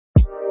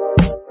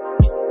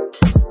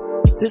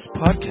This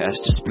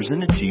podcast is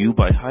presented to you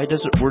by High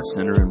Desert Word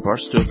Center in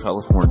Barstow,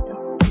 California.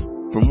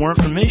 For more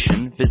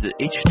information, visit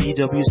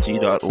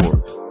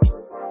hdwc.org.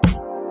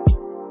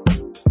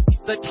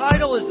 The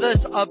title is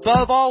this,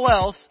 Above All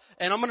Else,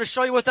 and I'm going to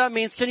show you what that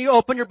means. Can you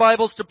open your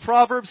Bibles to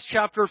Proverbs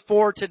chapter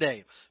 4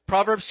 today?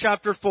 Proverbs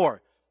chapter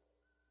 4.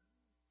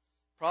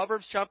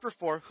 Proverbs chapter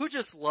 4. Who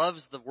just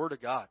loves the Word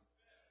of God?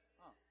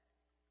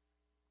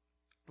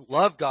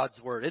 Love God's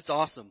Word. It's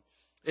awesome.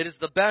 It is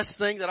the best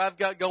thing that I've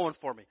got going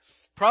for me.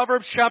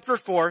 Proverbs chapter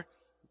 4,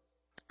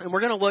 and we're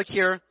going to look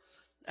here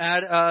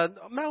at,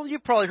 Mel,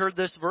 you've probably heard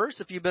this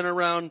verse if you've been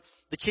around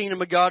the kingdom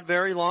of God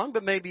very long,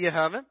 but maybe you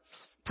haven't.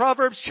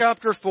 Proverbs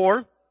chapter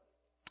 4,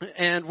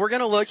 and we're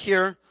going to look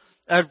here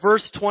at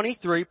verse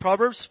 23,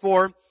 Proverbs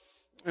 4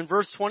 and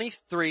verse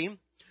 23,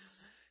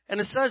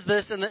 and it says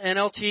this in the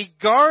NLT,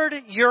 guard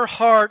your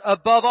heart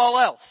above all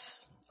else.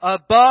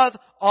 Above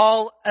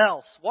all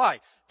else. Why?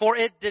 For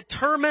it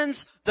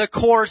determines the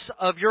course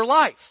of your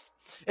life.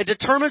 It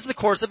determines the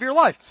course of your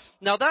life.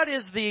 Now that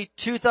is the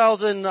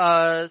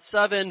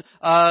 2007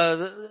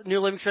 New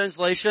Living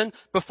Translation.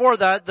 Before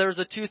that, there's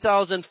a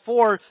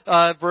 2004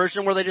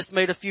 version where they just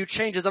made a few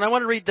changes. And I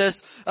want to read this.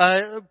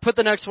 Put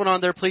the next one on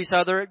there, please,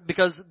 Heather,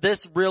 because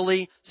this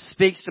really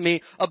speaks to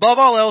me. Above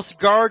all else,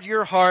 guard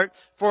your heart,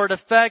 for it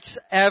affects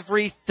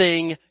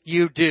everything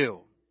you do.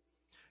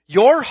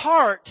 Your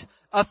heart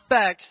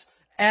affects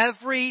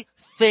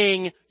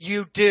everything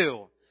you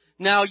do.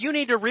 Now, you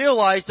need to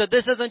realize that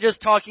this isn't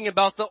just talking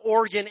about the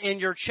organ in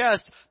your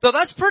chest, though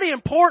that's pretty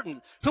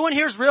important. Who in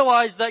here's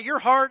realized that your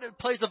heart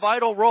plays a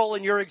vital role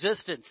in your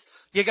existence?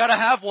 You gotta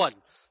have one.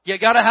 You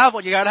gotta have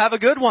one. You gotta have a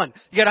good one.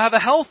 You gotta have a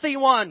healthy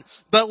one.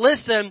 But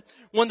listen,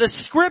 when the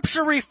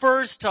scripture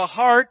refers to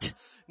heart,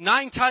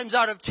 9 times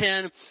out of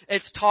 10,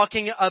 it's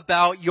talking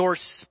about your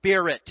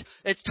spirit.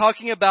 It's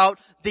talking about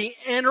the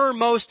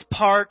innermost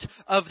part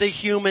of the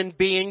human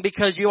being,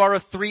 because you are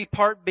a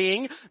 3-part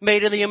being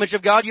made in the image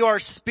of God. You are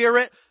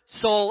spirit,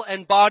 soul,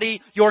 and body.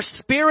 Your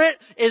spirit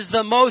is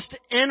the most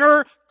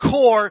inner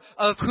core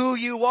of who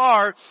you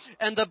are.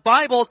 And the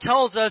Bible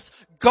tells us,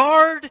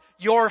 guard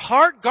your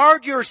heart,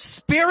 guard your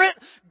spirit,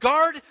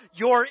 guard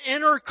your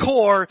inner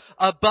core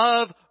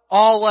above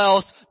all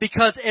else,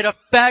 because it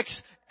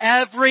affects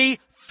everything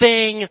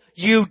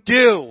you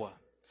do.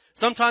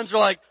 Sometimes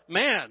you're like,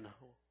 man,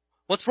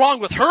 what's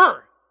wrong with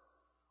her?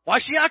 Why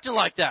is she acting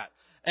like that?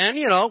 And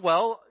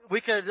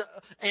we could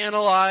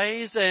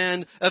analyze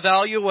and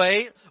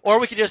evaluate, or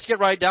we could just get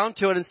right down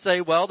to it and say,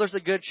 well, there's a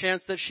good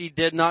chance that she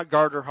did not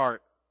guard her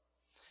heart.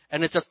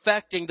 And it's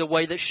affecting the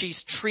way that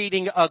she's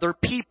treating other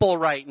people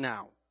right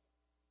now.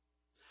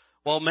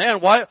 Well, man,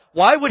 why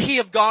would he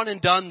have gone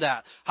and done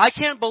that? I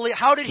can't believe,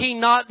 how did he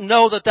not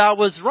know that that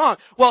was wrong?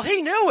 Well,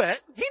 he knew it.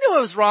 He knew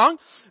it was wrong,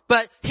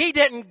 but he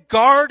didn't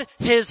guard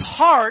his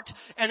heart,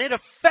 and it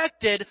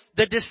affected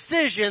the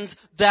decisions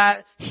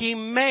that he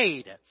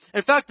made.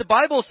 In fact, the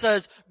Bible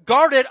says,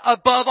 guard it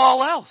above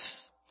all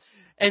else.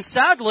 And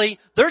sadly,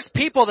 there's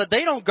people that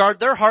they don't guard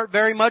their heart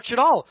very much at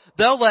all.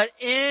 They'll let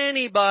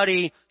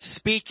anybody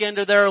speak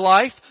into their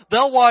life.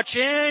 They'll watch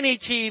any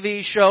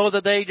TV show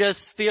that they just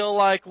feel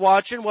like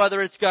watching,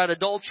 whether it's got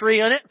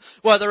adultery in it,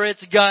 whether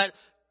it's got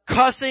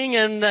cussing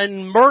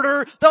and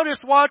murder. They'll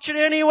just watch it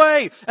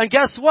anyway. And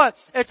guess what?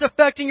 It's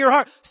affecting your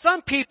heart.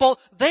 Some people,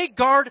 they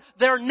guard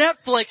their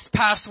Netflix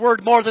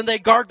password more than they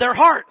guard their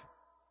heart.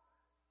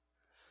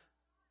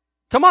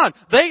 Come on,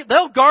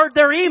 they'll guard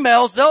their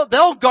emails.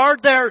 They'll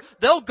guard their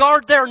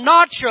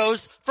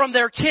nachos from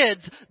their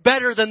kids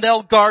better than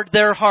they'll guard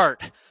their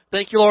heart.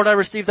 Thank you, Lord. I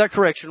received that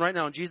correction right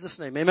now in Jesus'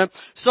 name. Amen.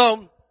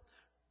 So,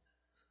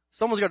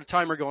 someone's got a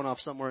timer going off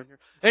somewhere in here.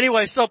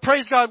 Anyway, so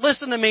praise God.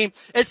 Listen to me.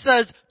 It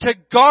says to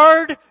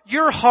guard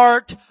your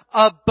heart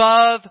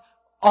above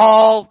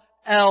all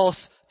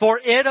else, for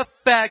it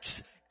affects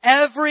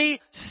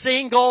every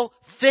single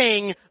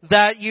thing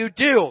that you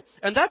do.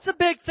 And that's a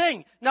big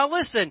thing. Now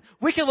listen,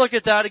 we can look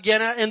at that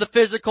again in the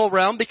physical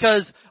realm,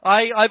 because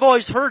I've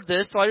always heard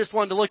this, so I just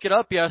wanted to look it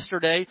up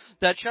yesterday,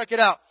 that check it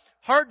out.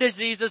 Heart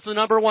disease is the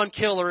number 1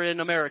 killer in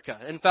America.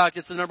 In fact,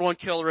 it's the number 1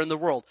 killer in the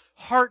world.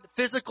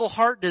 Physical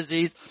heart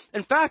disease.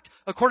 In fact,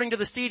 according to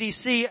the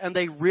CDC, and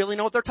they really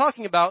know what they're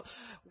talking about.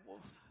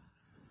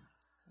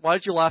 Why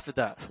did you laugh at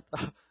that?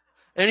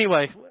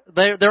 Anyway,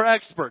 they're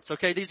experts,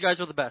 okay? These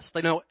guys are the best. They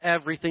know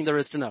everything there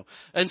is to know.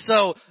 And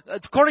so,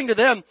 according to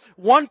them,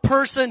 1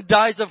 person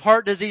dies of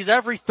heart disease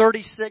every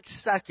 36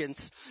 seconds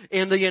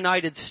in the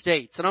United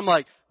States. And I'm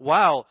like,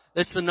 wow,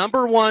 it's the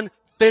number 1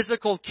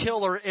 physical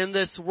killer in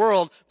this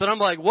world. But I'm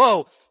like,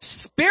 whoa,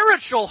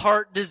 spiritual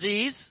heart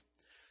disease,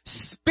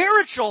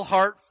 spiritual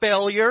heart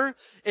failure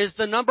is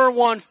the number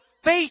 1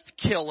 faith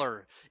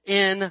killer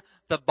in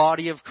the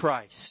body of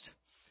Christ.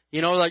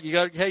 Like you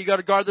got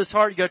to guard this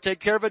heart. You got to take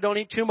care of it. Don't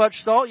eat too much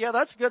salt. Yeah,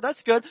 that's good.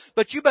 That's good.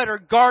 But you better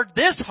guard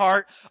this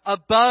heart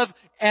above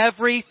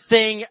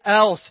everything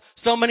else.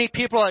 So many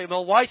people are like,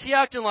 well, why is he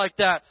acting like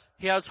that?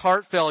 He has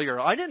heart failure.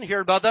 I didn't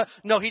hear about that.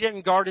 No, he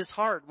didn't guard his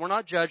heart. We're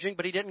not judging,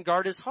 but he didn't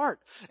guard his heart.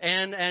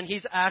 And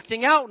he's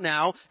acting out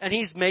now, and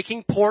he's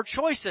making poor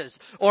choices.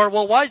 Or,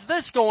 well, why is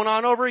this going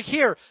on over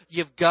here?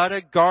 You've got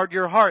to guard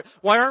your heart.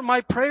 Why aren't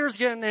my prayers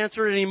getting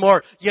answered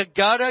anymore? You've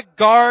got to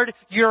guard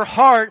your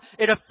heart.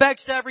 It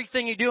affects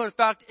everything you do. In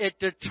fact, it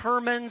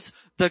determines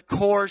the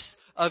course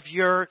of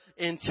your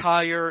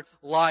entire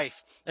life.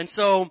 And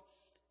so,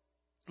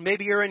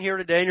 maybe you're in here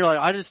today and you're like,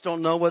 I just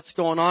don't know what's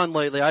going on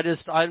lately.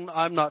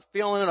 I'm not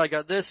feeling it. I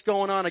got this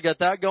going on. I got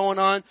that going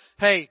on.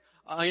 Hey,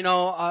 I'm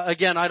not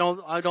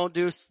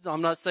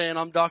saying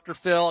I'm Dr.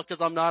 Phil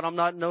because I'm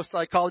not no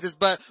psychologist,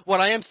 but what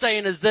I am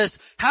saying is this.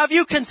 Have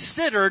you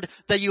considered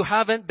that you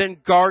haven't been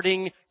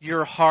guarding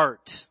your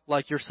heart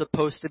like you're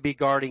supposed to be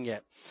guarding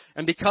it?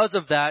 And because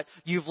of that,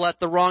 you've let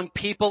the wrong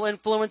people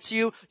influence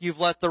you. You've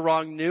let the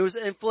wrong news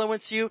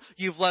influence you.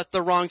 You've let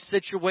the wrong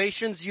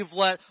situations. You've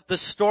let the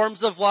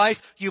storms of life.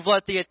 You've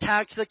let the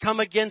attacks that come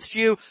against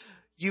you.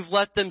 You've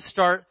let them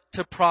start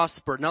to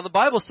prosper. Now the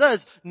Bible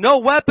says, no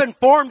weapon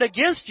formed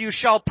against you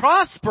shall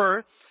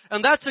prosper.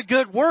 And that's a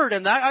good word,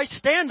 and I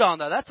stand on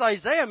that. That's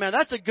Isaiah, man.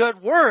 That's a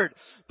good word.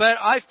 But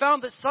I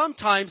found that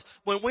sometimes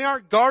when we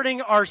aren't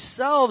guarding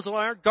ourselves, when we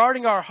aren't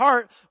guarding our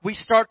heart, we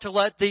start to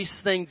let these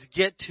things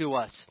get to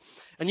us.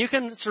 And you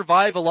can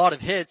survive a lot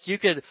of hits. You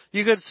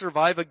could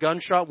survive a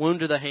gunshot wound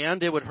to the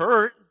hand. It would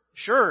hurt.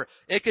 Sure,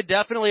 it could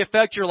definitely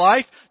affect your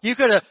life. You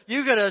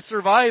could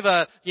survive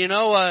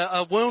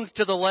a wound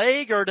to the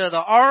leg or to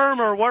the arm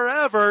or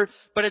wherever,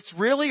 but it's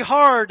really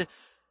hard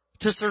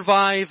to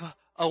survive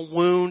a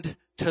wound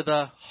to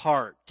the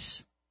heart.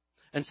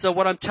 And so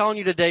what I'm telling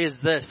you today is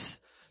this.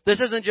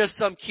 This isn't just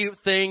some cute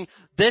thing.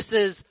 This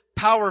is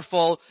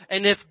powerful.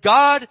 And if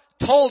God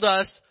told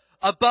us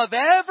above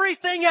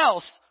everything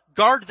else,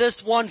 guard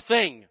this one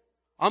thing,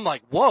 I'm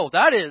like, whoa,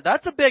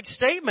 that's a big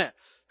statement.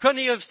 Couldn't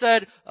he have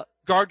said,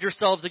 guard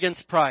yourselves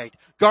against pride,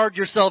 guard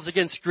yourselves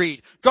against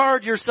greed,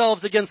 guard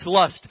yourselves against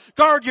lust,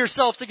 guard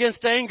yourselves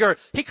against anger?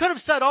 He could have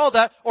said all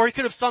that, or he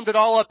could have summed it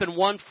all up in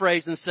one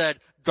phrase and said,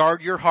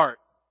 guard your heart.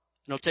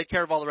 Take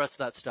care of all the rest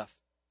of that stuff.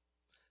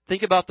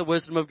 Think about the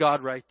wisdom of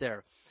God right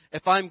there.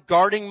 If I'm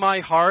guarding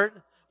my heart,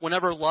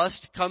 whenever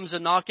lust comes a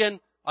knocking,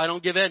 I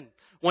don't give in.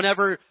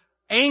 Whenever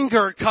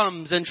anger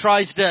comes and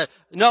tries to,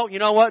 no, you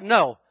know what?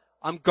 No.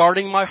 I'm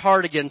guarding my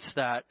heart against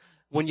that.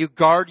 When you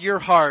guard your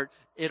heart,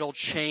 it'll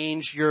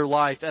change your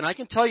life. And I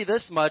can tell you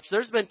this much.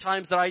 There's been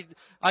times that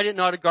I didn't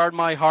know how to guard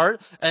my heart.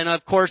 And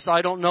of course,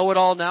 I don't know it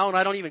all now, and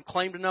I don't even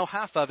claim to know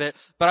half of it.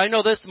 But I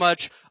know this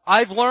much.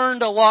 I've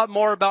learned a lot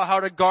more about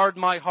how to guard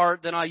my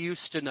heart than I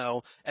used to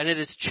know, and it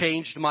has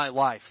changed my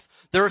life.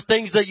 There are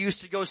things that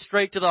used to go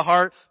straight to the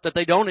heart that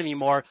they don't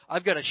anymore.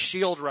 I've got a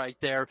shield right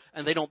there,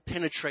 and they don't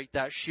penetrate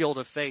that shield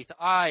of faith.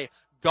 I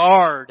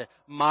guard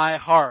my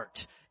heart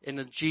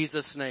in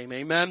Jesus' name.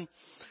 Amen.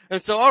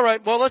 And so, all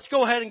right, well, let's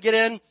go ahead and get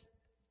in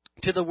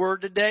to the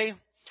Word today.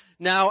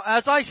 Now,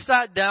 as I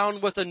sat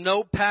down with a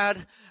notepad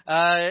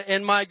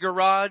in my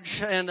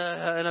garage and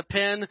a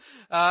pen,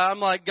 I'm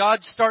like,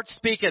 God, start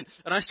speaking.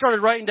 And I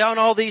started writing down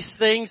all these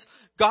things.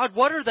 God,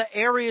 what are the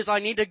areas I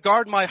need to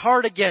guard my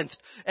heart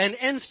against? And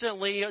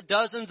instantly,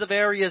 dozens of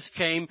areas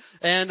came.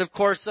 And of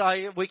course,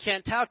 we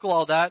can't tackle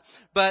all that.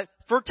 But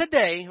for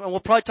today, and we'll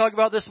probably talk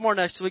about this more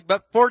next week,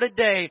 but for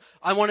today,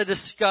 I want to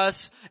discuss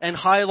and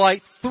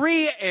highlight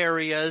 3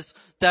 areas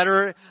that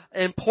are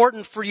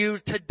important for you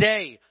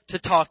today to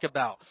talk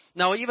about.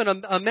 Now, even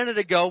a minute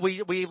ago,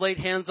 we laid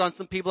hands on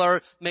some people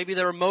maybe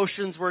their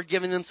emotions were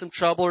giving them some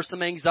trouble or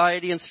some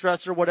anxiety and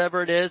stress or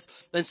whatever it is.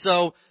 And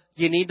so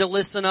you need to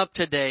listen up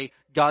today.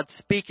 God's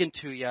speaking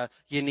to you.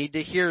 You need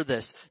to hear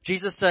this.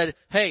 Jesus said,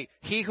 hey,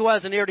 he who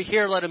has an ear to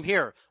hear, let him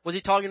hear. Was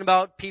he talking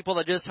about people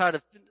that just had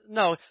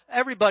no,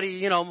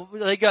 everybody,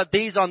 they got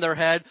these on their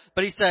head.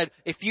 But he said,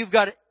 if you've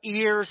got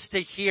ears to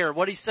hear,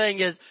 what he's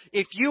saying is,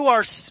 if you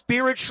are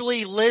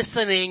spiritually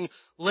listening,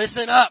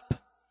 listen up.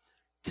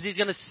 Because he's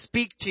going to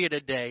speak to you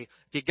today.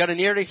 If you've got an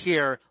ear to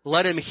hear,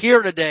 let him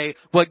hear today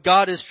what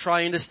God is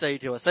trying to say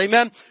to us.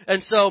 Amen?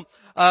 And so,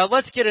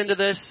 let's get into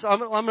this. I'm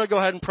going to go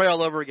ahead and pray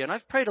all over again.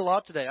 I've prayed a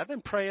lot today. I've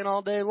been praying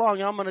all day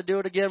long. I'm going to do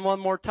it again one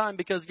more time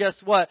because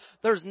guess what?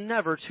 There's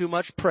never too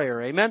much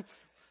prayer. Amen?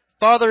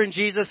 Father, in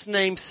Jesus'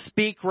 name,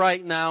 speak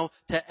right now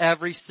to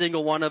every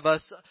single one of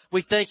us.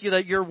 We thank you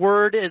that your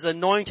word is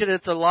anointed,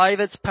 it's alive,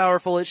 it's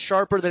powerful, it's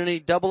sharper than any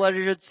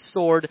double-edged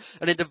sword,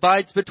 and it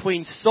divides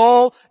between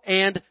soul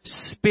and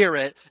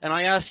spirit. And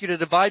I ask you to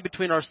divide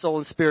between our soul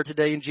and spirit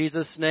today in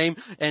Jesus' name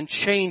and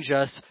change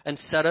us and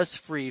set us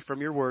free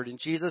from your word. In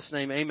Jesus'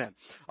 name, amen.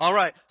 All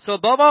right, so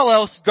above all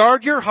else,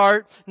 guard your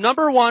heart.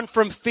 Number 1,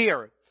 from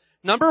fear.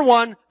 Number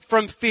 1,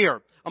 from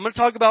fear. I'm going to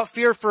talk about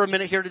fear for a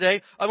minute here today.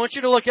 I want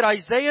you to look at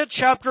Isaiah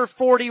chapter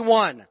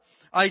 41.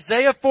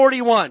 Isaiah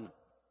 41.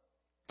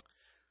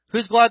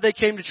 Who's glad they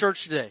came to church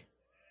today?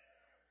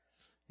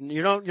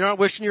 You're not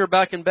wishing you were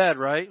back in bed,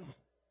 right?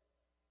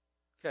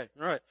 Okay,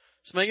 all right.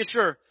 Just making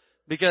sure,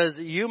 because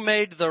you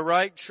made the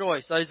right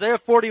choice. Isaiah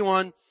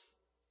 41,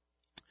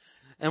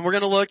 and we're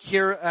going to look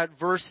here at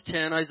verse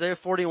 10, Isaiah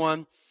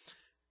 41.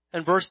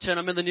 and verse 10.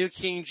 I'm in the New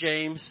King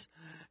James.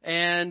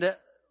 And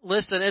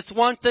listen, it's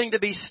one thing to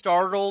be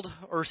startled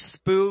or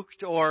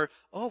spooked or,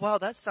 oh wow,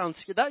 that sounds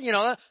scary.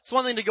 It's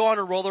one thing to go on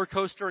a roller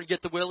coaster and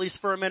get the willies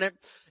for a minute.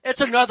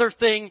 It's another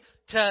thing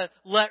to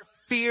let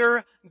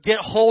fear get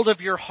hold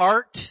of your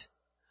heart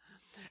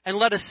and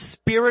let a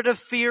spirit of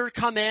fear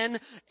come in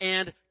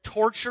and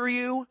torture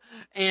you.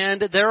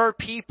 And there are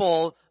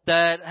people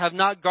that have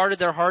not guarded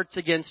their hearts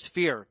against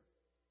fear.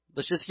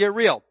 Let's just get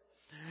real.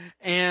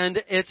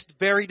 And it's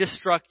very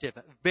destructive.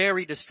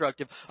 Very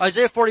destructive.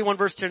 Isaiah 41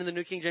 verse 10 in the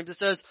New King James, it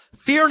says,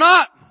 "Fear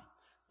not."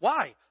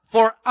 Why?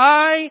 "For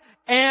I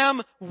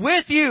am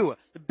with you.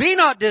 Be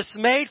not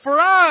dismayed, for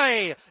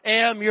I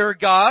am your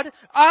God.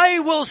 I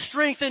will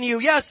strengthen you."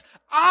 Yes,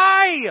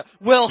 I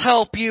will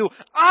help you.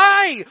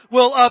 I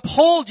will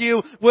uphold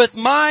you with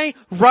my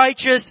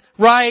righteous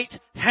right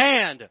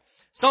hand.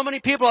 So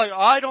many people are like,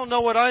 I don't know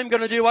what I'm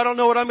going to do. I don't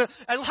know what I'm going to...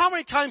 And how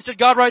many times did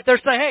God right there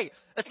say, hey,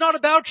 it's not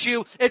about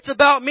you. It's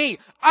about me.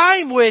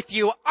 I'm with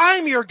you.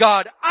 I'm your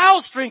God. I'll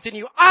strengthen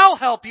you. I'll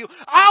help you.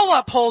 I'll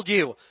uphold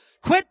you.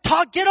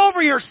 Get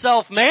over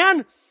yourself,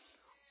 man.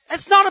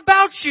 It's not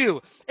about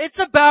you. It's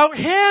about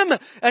Him.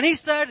 And He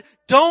said,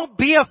 don't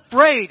be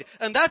afraid.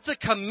 And that's a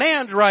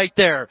command right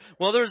there.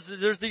 Well, there's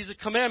these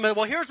commandments.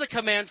 Well, here's a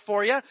command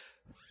for you.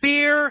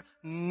 Fear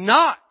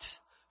not,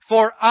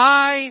 for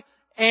I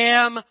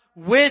am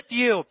with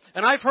you.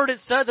 And I've heard it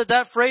said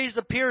that phrase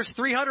appears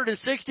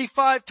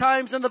 365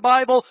 times in the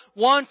Bible,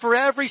 one for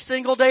every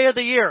single day of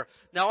the year.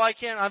 Now I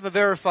haven't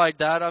verified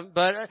that,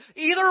 but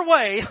either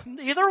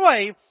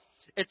way,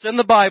 it's in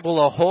the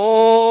Bible a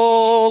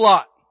whole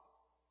lot.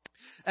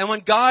 And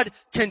when God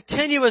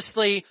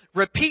continuously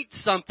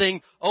repeats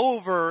something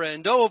over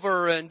and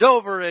over and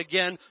over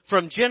again,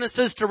 from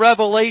Genesis to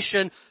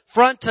Revelation,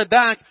 front to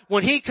back,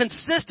 when He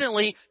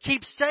consistently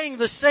keeps saying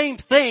the same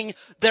thing,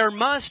 there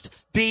must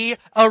be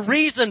a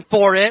reason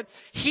for it.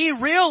 He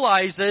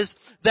realizes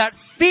that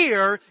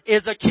fear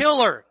is a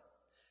killer.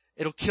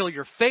 It'll kill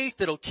your faith.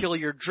 It'll kill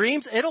your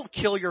dreams. It'll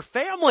kill your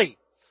family.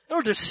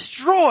 It'll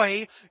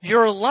destroy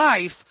your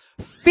life.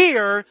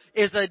 Fear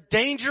is a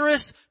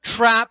dangerous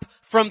trap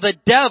from the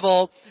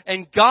devil,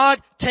 and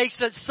God takes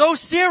it so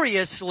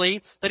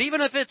seriously that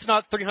even if it's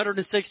not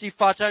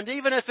 365 times,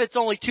 even if it's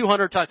only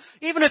 200 times,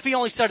 even if He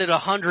only said it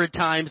 100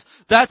 times,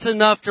 that's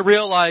enough to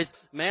realize,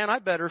 man, I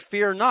better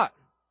fear not.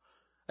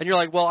 And you're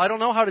like, well, I don't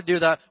know how to do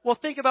that. Well,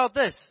 think about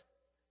this.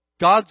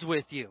 God's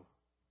with you.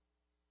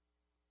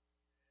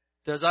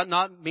 Does that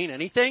not mean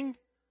anything?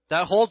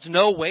 That holds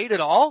no weight at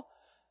all?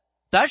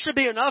 That should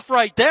be enough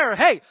right there.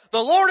 Hey, the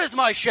Lord is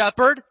my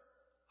shepherd.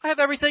 I have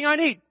everything I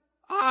need.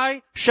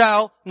 I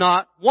shall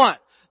not want.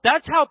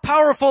 That's how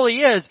powerful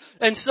He is.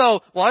 And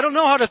so, well, I don't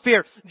know how to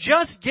fear.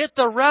 Just get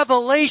the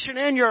revelation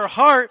in your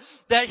heart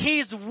that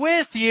He's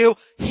with you.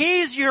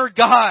 He's your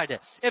God.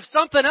 If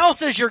something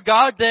else is your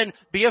God, then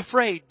be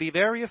afraid. Be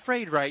very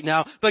afraid right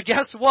now. But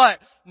guess what?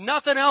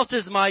 Nothing else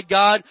is my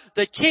God.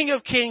 The King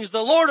of Kings, the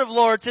Lord of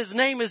Lords, His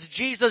name is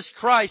Jesus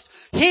Christ.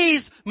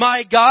 He's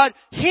my God.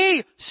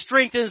 He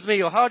strengthens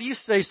me. Well, how do you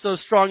stay so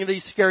strong in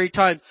these scary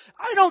times?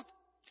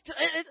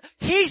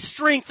 He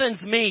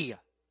strengthens me.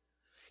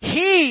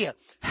 He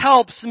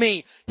helps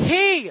me.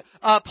 He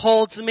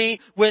upholds me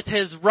with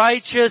His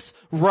righteous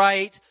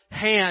right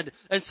hand.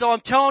 And so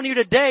I'm telling you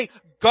today,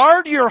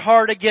 guard your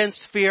heart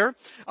against fear.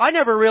 I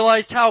never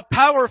realized how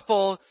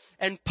powerful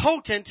and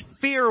potent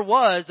fear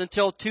was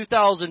until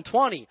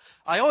 2020.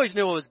 I always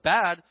knew it was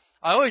bad.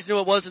 I always knew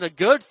it wasn't a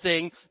good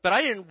thing, but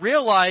I didn't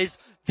realize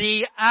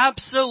the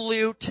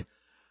absolute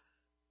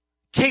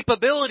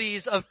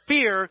capabilities of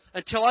fear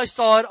until I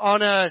saw it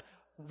on a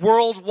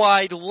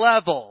worldwide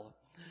level.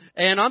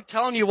 And I'm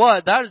telling you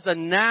what, that is a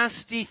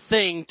nasty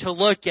thing to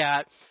look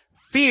at.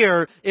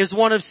 Fear is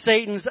one of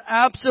Satan's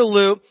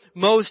absolute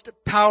most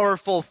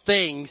powerful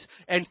things.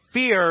 And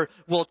fear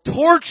will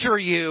torture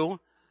you.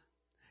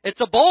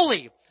 It's a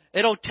bully.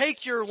 It'll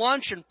take your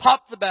lunch and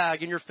pop the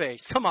bag in your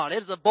face. Come on,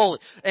 it is a bully.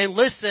 And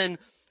listen,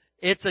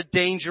 it's a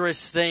dangerous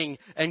thing.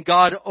 And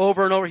God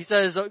over and over, He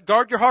says,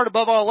 guard your heart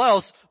above all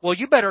else. Well,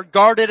 you better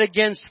guard it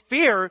against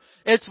fear.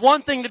 It's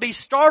one thing to be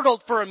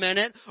startled for a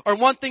minute, or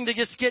one thing to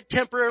just get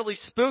temporarily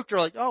spooked,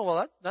 or like, oh,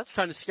 well, that's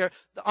kind of scary.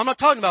 I'm not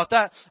talking about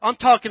that. I'm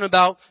talking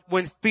about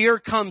when fear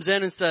comes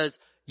in and says,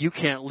 you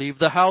can't leave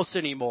the house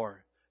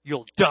anymore.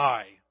 You'll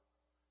die.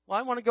 Well,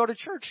 I want to go to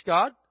church,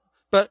 God.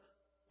 But,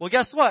 well,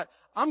 guess what?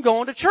 I'm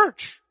going to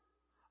church.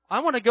 I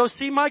want to go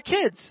see my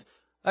kids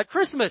at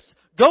Christmas.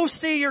 Go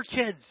see your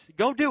kids.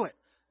 Go do it.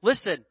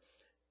 Listen,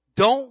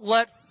 don't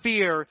let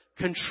fear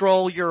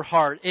control your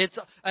heart. And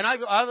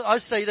I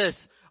say this,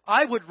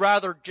 I would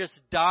rather just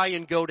die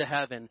and go to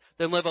heaven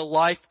than live a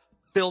life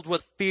filled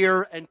with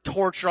fear and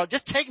torture.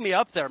 Just take me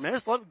up there, man.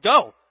 Just let me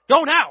go.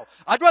 Go now.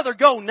 I'd rather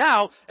go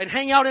now and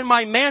hang out in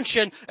my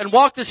mansion and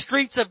walk the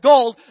streets of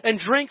gold and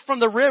drink from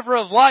the river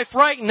of life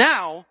right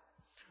now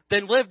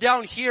than live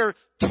down here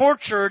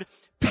tortured,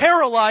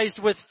 paralyzed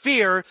with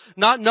fear,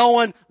 not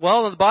knowing,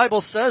 well, the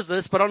Bible says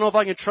this, but I don't know if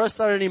I can trust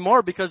that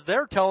anymore because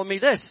they're telling me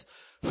this.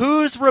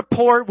 Whose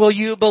report will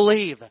you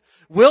believe?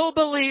 We'll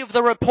believe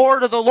the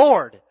report of the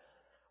Lord.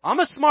 I'm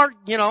a smart,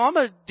 I'm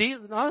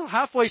a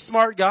halfway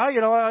smart guy, I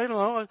don't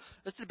know,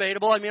 it's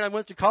debatable. I mean, I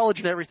went to college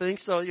and everything,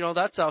 so,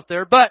 that's out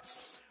there. But,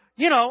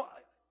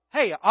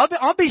 hey,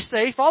 I'll be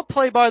safe, I'll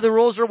play by the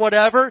rules or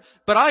whatever,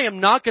 but I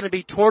am not going to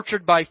be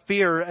tortured by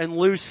fear and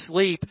lose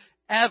sleep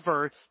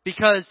ever,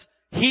 because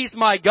He's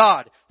my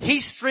God.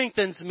 He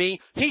strengthens me.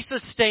 He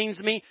sustains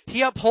me.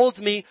 He upholds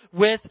me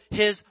with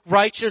His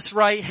righteous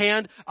right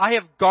hand. I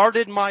have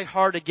guarded my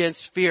heart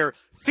against fear.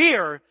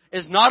 Fear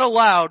is not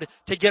allowed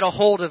to get a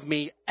hold of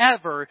me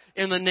ever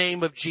in the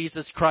name of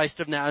Jesus Christ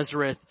of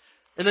Nazareth.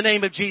 In the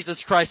name of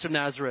Jesus Christ of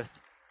Nazareth.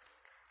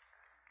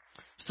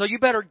 So you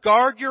better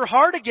guard your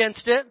heart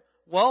against it.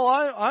 Well,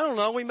 I don't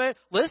know. We may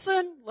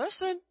listen.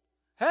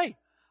 Hey,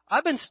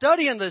 I've been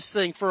studying this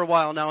thing for a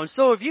while now, and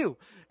so have you.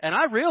 And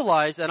I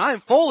realize, and I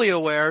am fully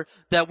aware,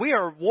 that we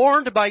are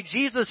warned by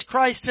Jesus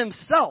Christ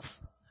Himself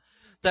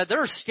that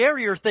there are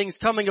scarier things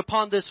coming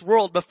upon this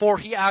world before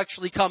He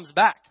actually comes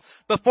back.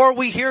 Before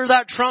we hear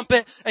that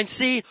trumpet and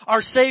see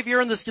our Savior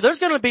in the sky, there's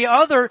going to be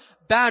other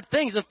bad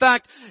things. In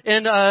fact,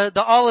 in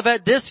the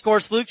Olivet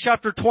Discourse, Luke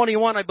chapter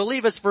 21, I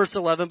believe it's verse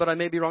 11, but I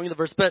may be wrong in the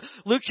verse, but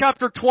Luke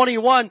chapter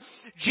 21,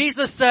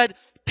 Jesus said,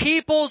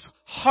 people's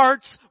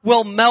hearts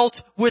will melt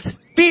with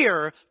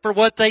fear for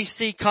what they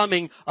see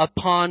coming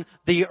upon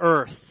the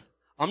earth.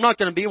 I'm not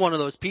going to be one of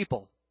those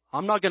people.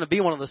 I'm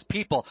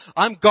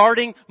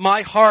guarding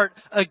my heart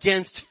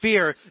against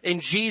fear in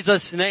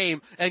Jesus'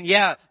 name. And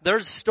yeah,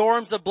 there's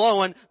storms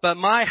a-blowing, but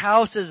my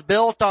house is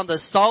built on the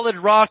solid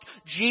rock,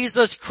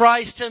 Jesus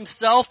Christ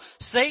Himself.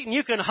 Satan,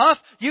 you can huff,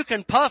 you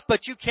can puff,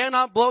 but you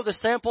cannot blow the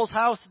Samples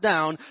house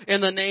down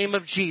in the name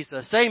of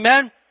Jesus.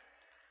 Amen?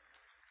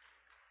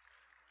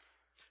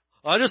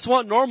 I just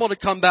want normal to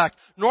come back.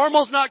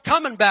 Normal's not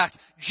coming back.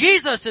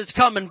 Jesus is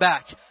coming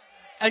back.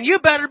 And you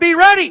better be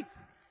ready.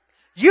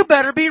 You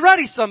better be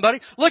ready, somebody.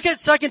 Look at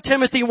 2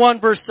 Timothy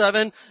 1 verse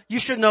 7. You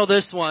should know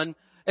this one.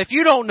 If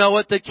you don't know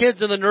it, the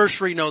kids in the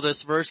nursery know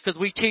this verse because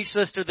we teach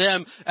this to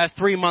them at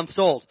 3 months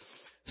old.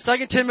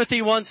 2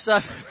 Timothy 1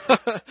 7.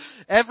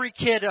 Every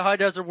kid at High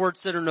Desert Word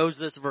Center knows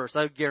this verse.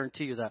 I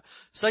guarantee you that.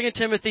 2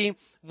 Timothy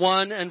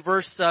 1 and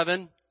verse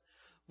 7.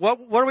 What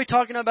are we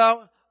talking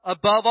about?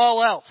 Above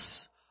all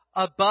else.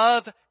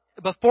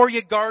 Before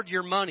you guard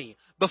your money,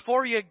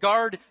 before you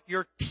guard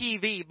your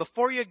TV,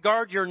 before you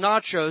guard your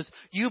nachos,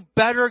 you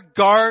better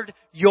guard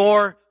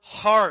your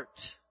heart.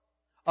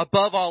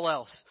 Above all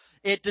else.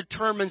 It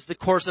determines the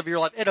course of your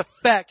life. It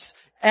affects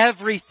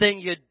everything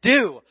you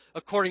do,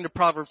 according to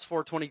Proverbs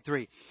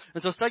 4:23.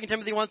 And so 2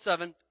 Timothy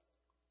 1:7,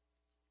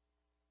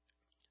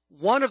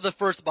 one of the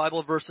first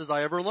Bible verses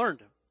I ever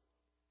learned.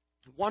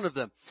 One of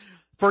them.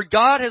 For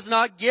God has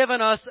not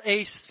given us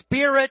a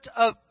spirit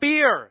of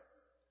fear.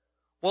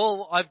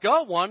 Well, I've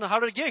got one. How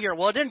did it get here?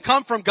 Well, it didn't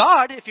come from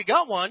God if you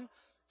got one.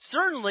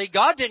 Certainly,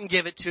 God didn't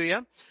give it to you.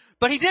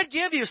 But He did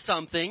give you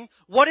something.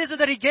 What is it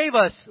that He gave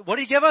us? What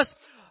did He give us?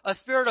 A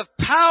spirit of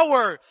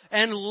power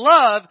and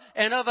love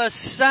and of a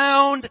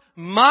sound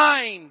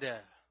mind.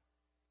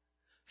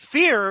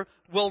 Fear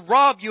will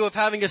rob you of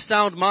having a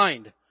sound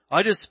mind.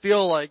 I just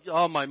feel like,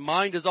 my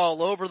mind is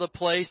all over the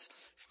place.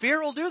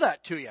 Fear will do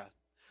that to you.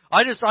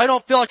 I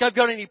don't feel like I've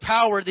got any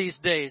power these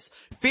days.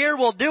 Fear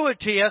will do it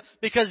to you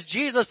because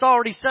Jesus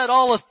already said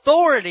all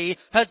authority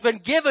has been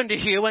given to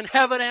you in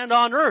heaven and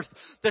on earth.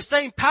 The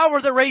same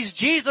power that raised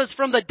Jesus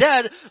from the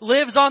dead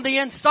lives on the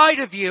inside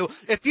of you.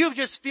 If you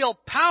just feel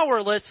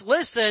powerless,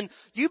 listen,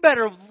 you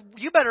better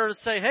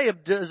say, hey,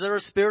 is there a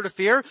spirit of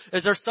fear?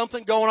 Is there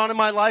something going on in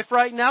my life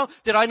right now?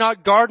 Did I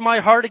not guard my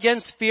heart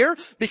against fear?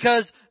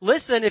 Because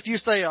listen, if you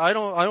say, I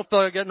don't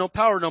feel like I got no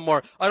power no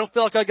more. I don't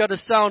feel like I got a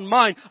sound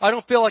mind. I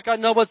don't feel like I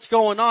know what's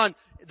going on.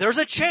 There's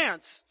a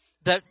chance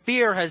that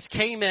fear has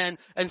came in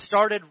and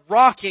started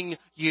rocking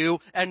you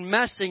and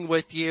messing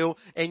with you,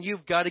 and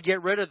you've got to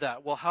get rid of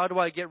that. Well, how do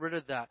I get rid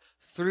of that?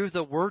 Through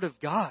the Word of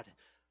God.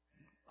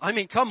 I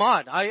mean, come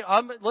on.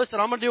 I'm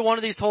going to do one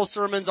of these whole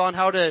sermons on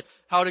how to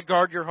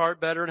guard your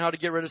heart better and how to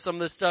get rid of some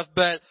of this stuff.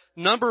 But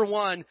number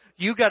one,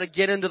 you got to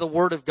get into the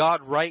Word of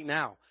God right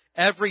now.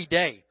 Every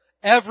day.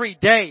 Every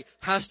day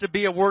has to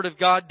be a Word of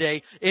God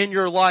day in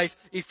your life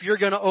if you're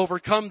going to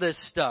overcome this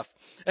stuff.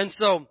 And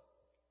so,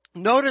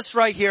 notice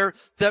right here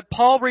that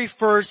Paul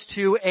refers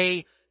to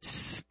a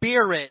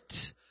spirit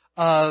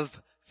of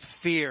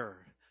fear.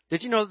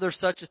 Did you know that there's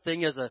such a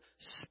thing as a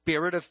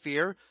spirit of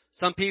fear?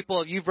 Some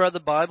people, if you've read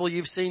the Bible,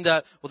 you've seen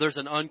that, well, there's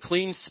an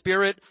unclean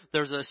spirit,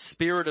 there's a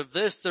spirit of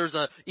this, there's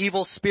an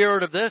evil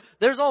spirit of this.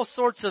 There's all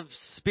sorts of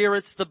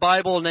spirits the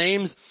Bible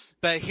names,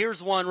 but here's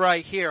one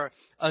right here,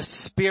 a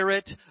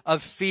spirit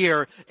of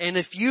fear. And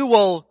if you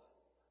will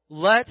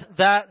let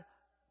that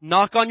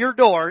knock on your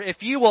door,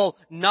 if you will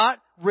not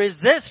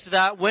resist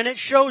that when it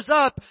shows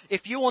up,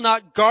 if you will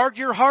not guard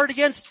your heart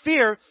against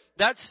fear,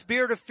 that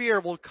spirit of fear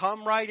will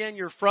come right in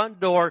your front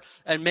door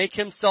and make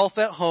himself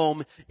at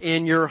home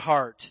in your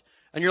heart.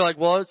 And you're like,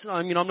 well,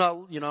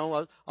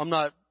 I'm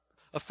not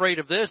afraid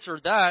of this or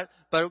that,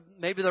 but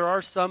maybe there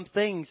are some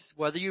things,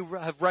 whether you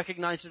have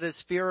recognized it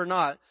as fear or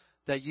not,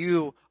 that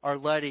you are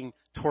letting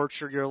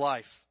torture your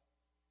life.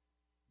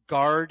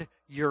 Guard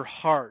your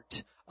heart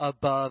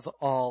above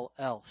all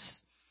else.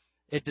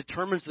 It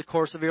determines the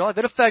course of your life.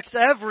 It affects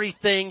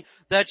everything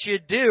that you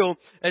do.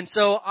 And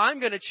so I'm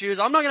going to choose,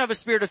 I'm not going to have a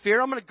spirit of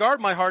fear. I'm going to guard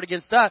my heart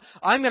against that.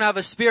 I'm going to have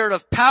a spirit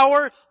of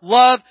power,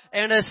 love,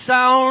 and a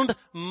sound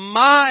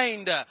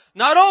mind.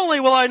 Not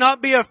only will I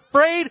not be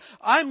afraid,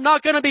 I'm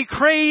not going to be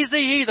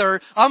crazy either.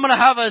 I'm going to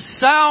have a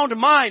sound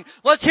mind.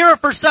 Let's hear it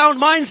for sound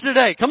minds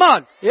today. Come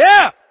on.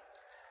 Yeah.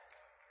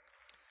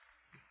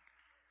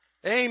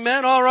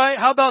 Amen. All right.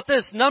 How about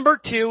this?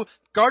 Number 2,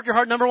 guard your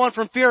heart. Number 1,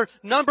 from fear.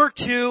 Number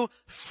 2,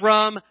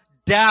 from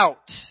doubt.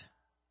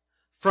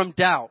 From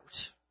doubt.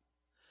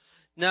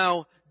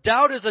 Now,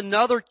 doubt is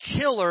another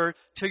killer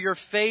to your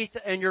faith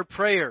and your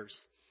prayers.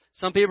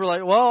 Some people are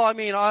like, well,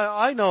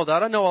 I know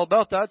that. I know all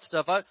about that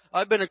stuff.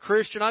 I've been a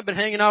Christian. I've been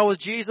hanging out with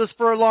Jesus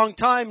for a long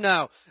time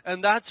now.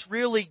 And that's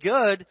really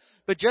good.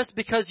 But just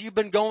because you've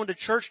been going to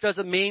church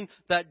doesn't mean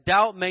that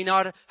doubt may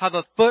not have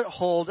a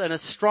foothold and a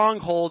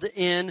stronghold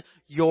in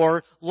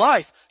your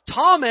life.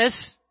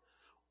 Thomas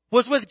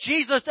was with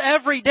Jesus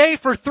every day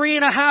for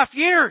 3.5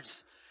 years.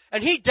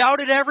 And he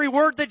doubted every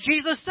word that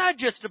Jesus said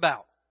just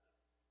about.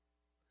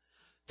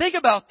 Think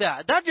about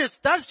that.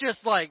 That's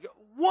just like,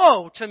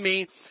 whoa to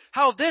me,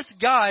 how this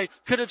guy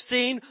could have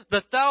seen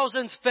the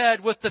thousands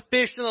fed with the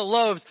fish and the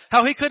loaves,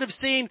 how he could have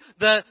seen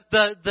the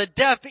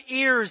deaf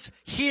ears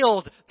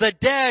healed, the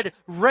dead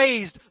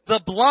raised, the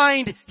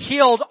blind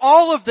healed,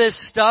 all of this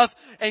stuff,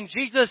 and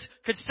Jesus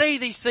could say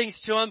these things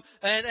to him,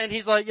 and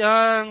he's like,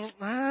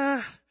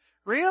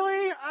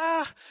 really?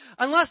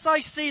 Unless I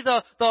see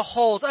the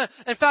holes.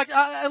 In fact,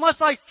 unless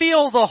I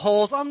feel the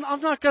holes, I'm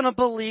not going to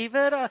believe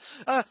it.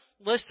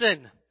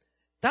 Listen,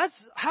 that's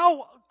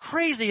how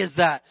crazy is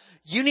that?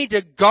 You need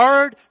to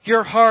guard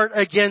your heart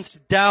against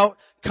doubt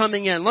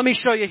coming in. Let me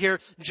show you here.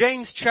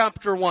 James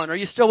chapter 1. Are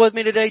you still with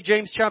me today?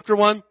 James chapter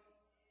 1.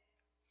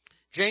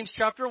 James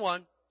chapter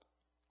 1.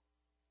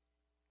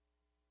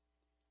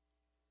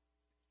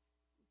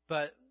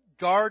 But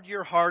guard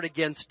your heart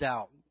against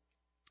doubt.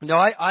 Now,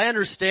 I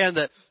understand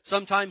that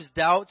sometimes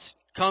doubts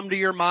come to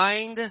your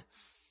mind.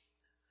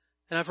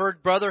 And I've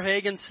heard Brother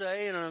Hagin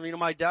say, and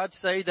my dad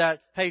say that,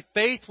 hey,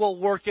 faith will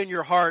work in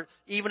your heart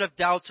even if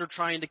doubts are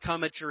trying to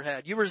come at your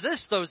head. You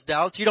resist those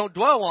doubts. You don't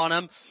dwell on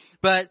them.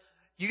 But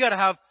you got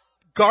to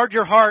guard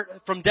your heart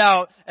from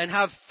doubt and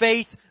have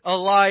faith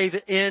alive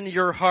in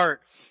your heart.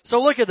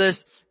 So look at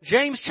this.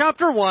 James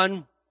chapter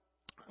 1.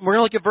 We're going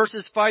to look at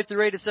verses 5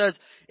 through 8. It says,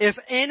 if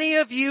any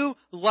of you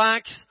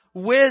lacks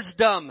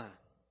wisdom,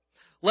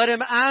 let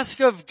him ask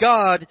of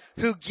God,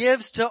 who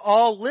gives to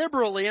all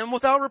liberally and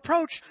without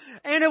reproach,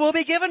 and it will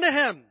be given to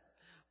him.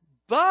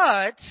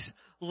 But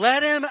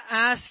let him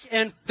ask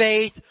in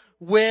faith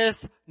with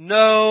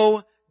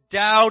no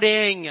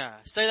doubting.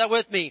 Say that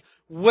with me.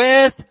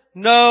 With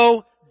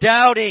no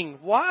doubting.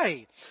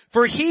 Why?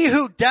 For he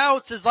who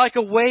doubts is like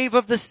a wave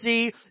of the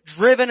sea,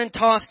 driven and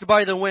tossed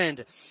by the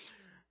wind.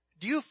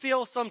 Do you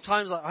feel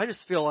sometimes like, I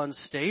just feel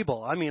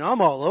unstable?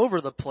 I'm all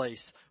over the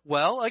place.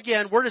 Well,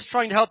 again, we're just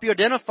trying to help you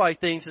identify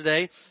things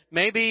today.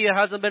 Maybe it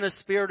hasn't been a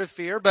spirit of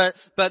fear, but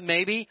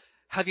maybe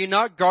have you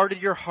not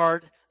guarded your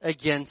heart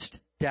against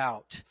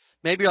doubt?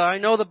 Maybe I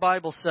know the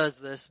Bible says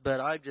this,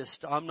 but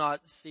I'm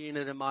not seeing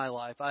it in my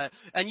life.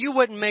 And you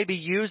wouldn't maybe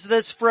use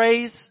this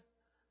phrase,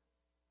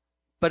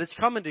 but it's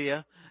coming to you.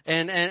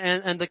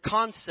 And the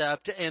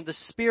concept and the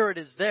spirit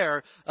is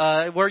there,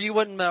 where you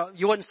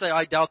wouldn't say,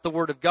 I doubt the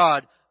Word of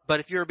God. But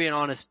if you're being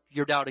honest,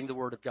 you're doubting the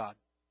Word of God.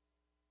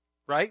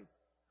 Right?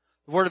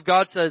 The Word of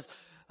God says,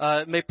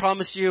 may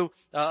promise you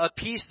a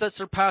peace that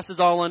surpasses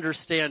all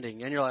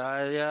understanding. And you're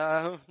like,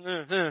 yeah,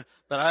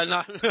 but I'm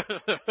not.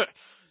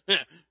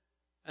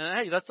 And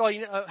hey, that's all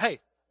you hey,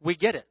 we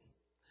get it.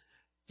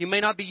 You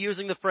may not be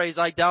using the phrase,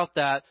 I doubt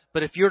that,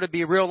 but if you're to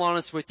be real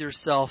honest with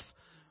yourself,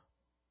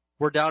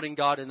 we're doubting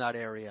God in that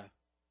area.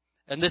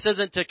 And this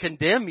isn't to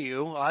condemn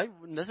you.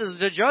 This isn't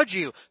to judge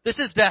you. This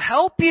is to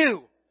help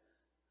you.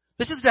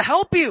 This is to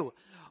help you.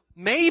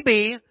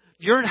 Maybe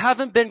you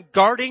haven't been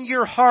guarding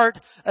your heart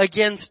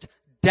against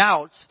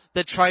doubts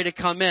that try to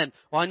come in.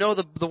 Well, I know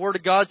the Word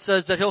of God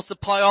says that He'll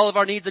supply all of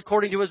our needs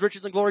according to His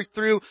riches and glory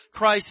through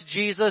Christ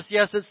Jesus.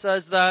 Yes, it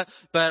says that.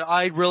 But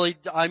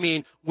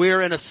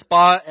we're in a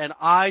spot and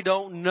I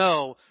don't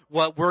know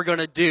what we're going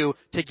to do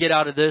to get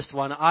out of this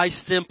one. I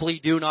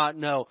simply do not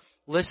know.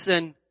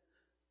 Listen,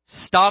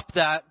 stop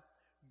that.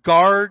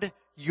 Guard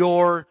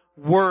your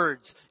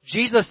words.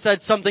 Jesus said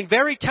something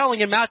very telling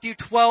in Matthew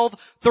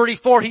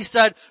 12:34. He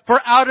said, for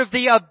out of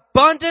the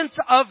abundance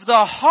of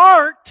the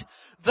heart,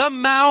 the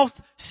mouth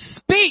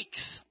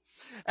speaks.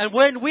 And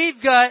when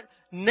we've got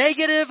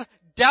negative,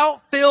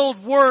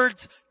 doubt-filled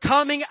words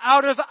coming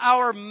out of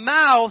our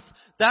mouth,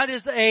 that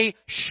is a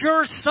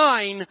sure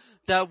sign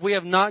that we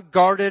have not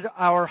guarded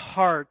our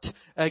heart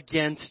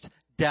against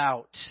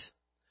doubt.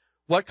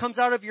 What comes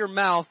out of your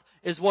mouth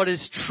is what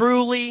is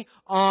truly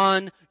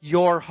on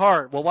your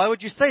heart. Well, why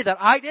would you say that?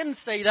 I didn't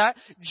say that.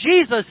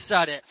 Jesus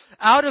said it.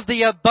 Out of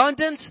the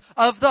abundance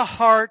of the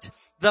heart,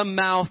 the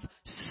mouth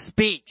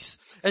speaks.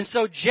 And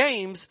so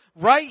James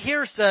right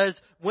here says,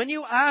 when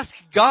you ask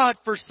God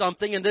for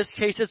something, in this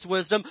case it's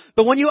wisdom,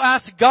 but when you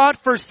ask God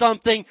for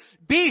something,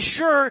 be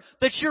sure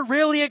that you're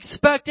really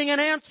expecting an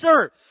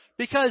answer.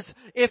 Because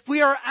if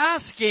we are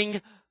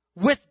asking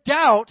with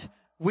doubt,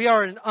 we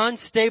are an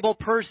unstable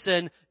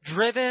person,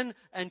 driven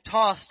and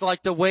tossed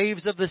like the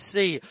waves of the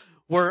sea.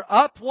 We're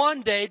up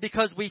one day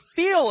because we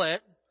feel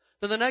it,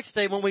 then the next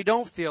day when we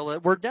don't feel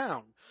it, we're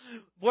down.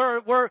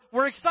 We're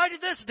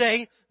excited this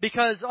day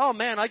because, oh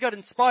man, I got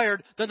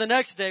inspired. Then the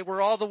next day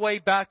we're all the way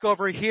back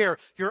over here.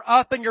 You're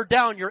up and you're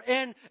down. You're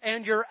in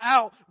and you're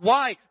out.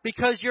 Why?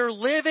 Because you're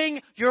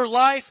living your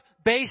life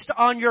based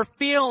on your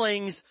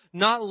feelings,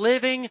 not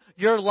living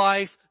your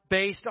life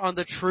based on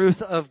the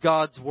truth of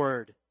God's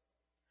Word.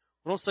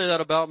 Don't say that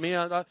about me.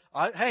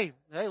 Hey,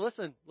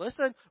 listen.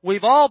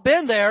 We've all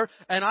been there,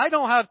 and I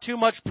don't have too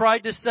much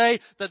pride to say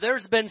that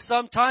there's been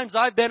some times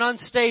I've been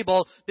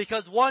unstable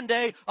because one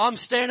day I'm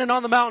standing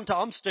on the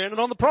mountaintop. I'm standing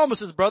on the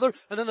promises, brother.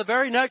 And then the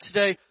very next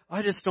day,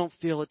 I just don't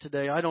feel it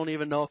today. I don't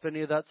even know if any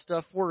of that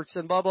stuff works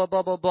and blah, blah,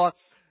 blah, blah, blah.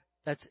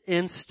 That's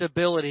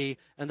instability,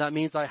 and that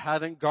means I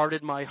haven't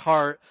guarded my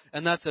heart,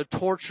 and that's a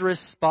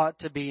torturous spot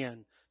to be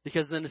in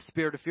because then the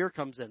spirit of fear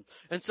comes in.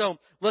 And so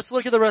let's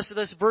look at the rest of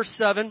this. Verse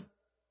 7.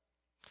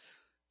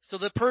 So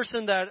the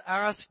person that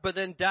asks but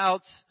then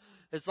doubts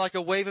is like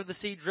a wave of the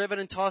sea driven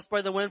and tossed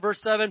by the wind. Verse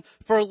 7,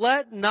 for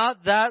let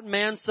not that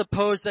man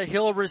suppose that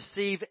he'll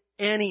receive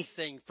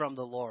anything from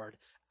the Lord.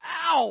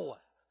 Ow!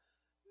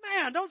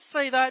 Man, don't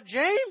say that,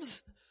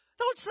 James.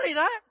 Don't say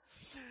that.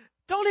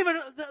 Don't even,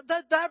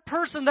 that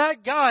person,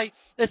 that guy,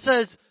 it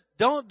says,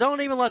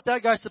 don't even let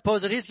that guy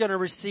suppose that he's going to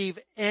receive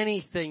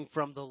anything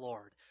from the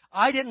Lord.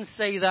 I didn't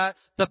say that.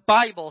 The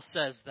Bible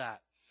says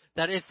that.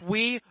 That if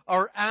we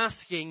are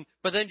asking,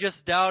 but then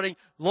just doubting,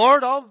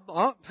 Lord,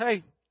 hey,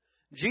 in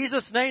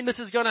Jesus' name, this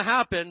is going to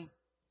happen.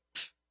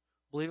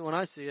 Believe it when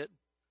I see it.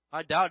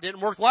 I doubt it didn't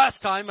work last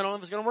time. I don't know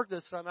if it's going to work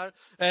this time.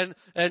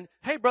 And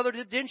hey, brother,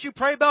 didn't you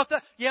pray about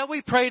that? Yeah,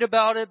 we prayed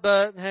about it,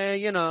 but hey,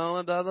 you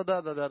know, blah, blah,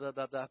 blah, blah, blah,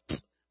 blah, blah.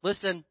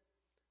 Listen,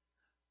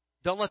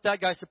 don't let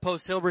that guy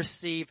suppose he'll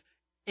receive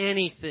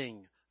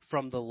anything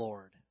from the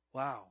Lord.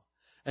 Wow.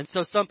 And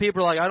so some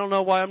people are like, I don't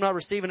know why I'm not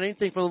receiving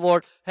anything from the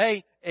Lord.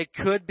 Hey, it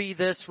could be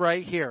this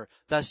right here.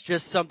 That's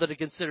just something to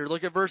consider.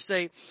 Look at verse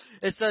 8.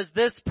 It says,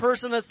 this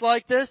person that's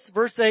like this,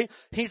 verse 8,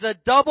 he's a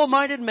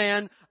double-minded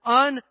man,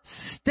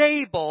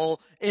 unstable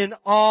in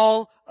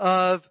all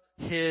of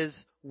his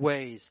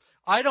ways.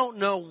 I don't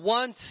know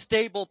one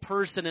stable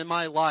person in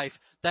my life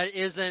that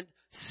isn't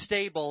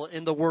stable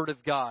in the Word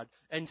of God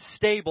and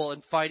stable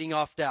in fighting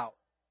off doubt.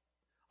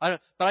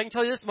 But I can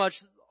tell you this much.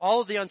 All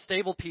of the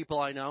unstable people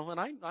I know, and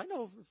I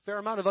know a fair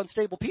amount of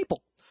unstable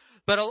people,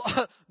 but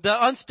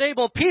the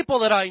unstable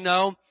people that I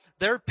know,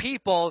 they're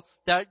people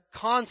that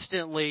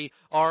constantly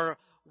are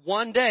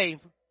one day,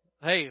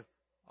 hey,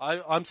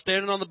 I'm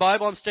standing on the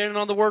Bible, I'm standing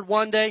on the Word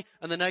one day,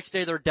 and the next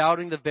day they're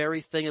doubting the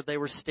very thing that they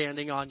were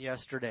standing on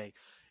yesterday.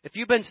 If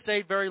you've been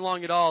saved very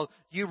long at all,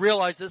 you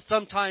realize that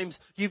sometimes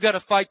you've got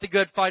to fight the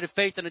good fight of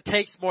faith, and it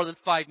takes more than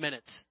 5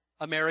 minutes,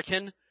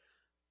 American.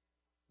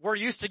 We're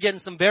used to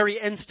getting some very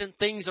instant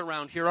things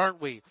around here,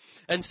 aren't we?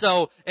 And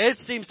so it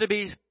seems to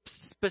be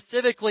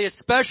specifically,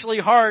 especially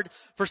hard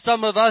for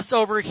some of us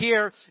over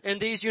here in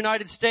these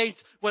United States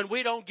when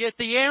we don't get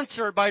the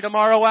answer by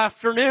tomorrow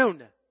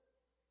afternoon.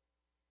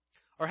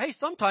 Or hey,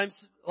 sometimes,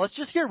 let's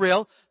just get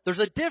real, there's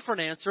a different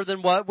answer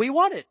than what we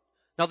wanted.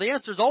 Now the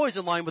answer is always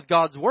in line with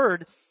God's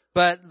Word,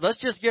 but let's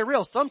just get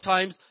real.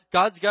 Sometimes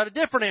God's got a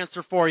different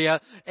answer for you.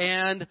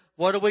 And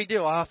what do?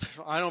 Oh,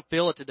 I don't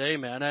feel it today,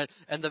 man.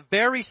 And the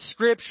very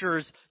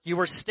scriptures you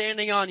were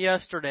standing on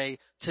yesterday,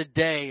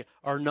 today,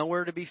 are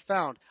nowhere to be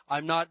found.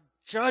 I'm not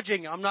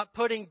judging. I'm not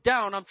putting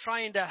down. I'm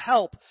trying to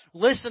help.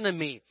 Listen to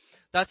me.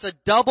 That's a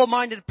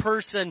double-minded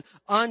person,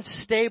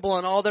 unstable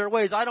in all their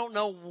ways. I don't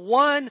know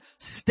one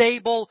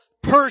stable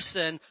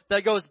person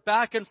that goes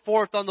back and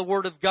forth on the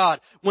Word of God.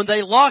 When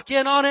they lock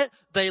in on it,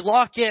 they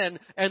lock in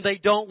and they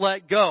don't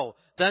let go.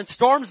 Then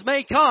storms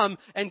may come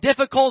and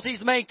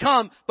difficulties may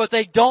come, but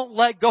they don't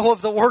let go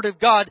of the Word of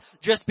God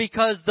just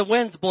because the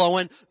wind's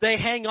blowing. They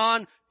hang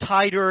on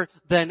tighter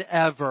than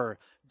ever.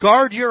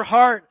 Guard your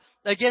heart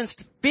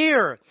against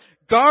fear.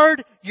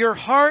 Guard your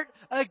heart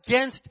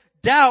against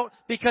doubt,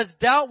 because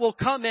doubt will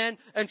come in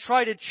and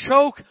try to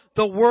choke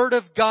the Word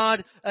of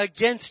God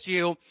against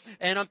you.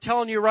 And I'm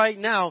telling you right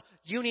now,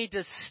 you need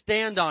to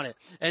stand on it.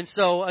 And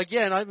so,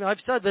 again, I've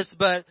said this,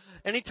 but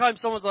anytime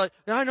someone's like,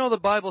 I know the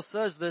Bible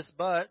says this,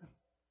 but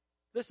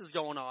this is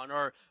going on.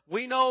 Or,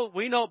 we know,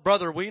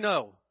 brother, we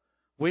know.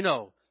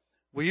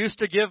 We used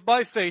to give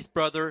by faith,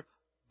 brother,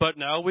 but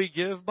now we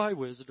give by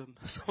wisdom.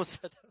 Someone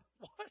said,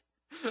 what?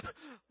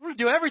 We're going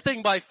to do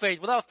everything by faith.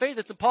 Without faith,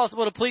 it's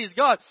impossible to please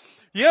God.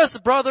 Yes,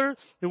 brother,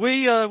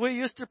 we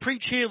used to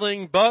preach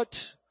healing, but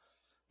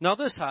now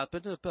this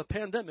happened, a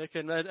pandemic,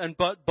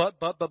 but.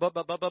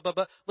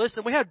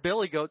 Listen, we had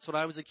billy goats when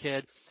I was a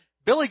kid.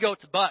 Billy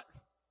goats butt.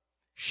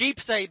 Sheep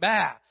say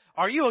bah.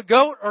 Are you a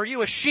goat or are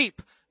you a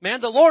sheep?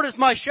 Man, the Lord is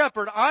my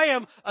shepherd. I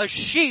am a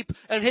sheep,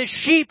 and His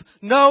sheep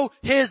know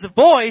His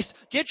voice.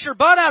 Get your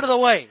butt out of the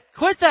way.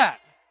 Quit that.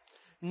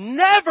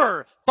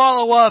 Never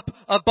follow up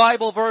a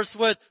Bible verse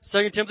with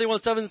 2 Timothy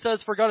 1:7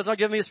 says, "For God has not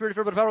given me a spirit of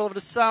fear, but a power, love,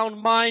 and a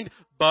sound mind."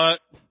 But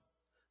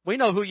we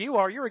know who you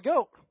are. You're a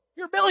goat.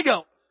 You're a billy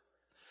goat.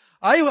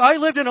 I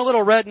lived in a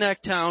little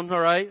redneck town, all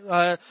right?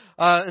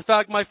 In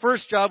fact, my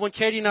first job, when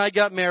Katie and I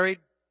got married,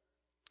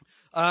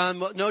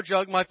 no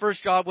joke, my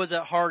first job was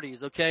at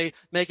Hardee's, okay?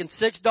 Making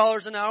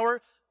 $6 an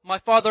hour. My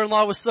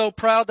father-in-law was so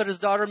proud that his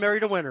daughter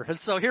married a winner. And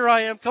so here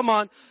I am, come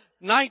on,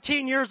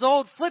 19 years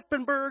old,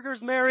 flipping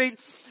burgers, married.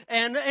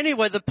 And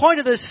anyway, the point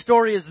of this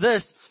story is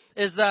this,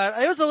 is that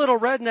it was a little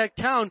redneck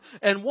town,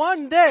 and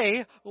one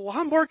day,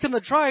 I'm working the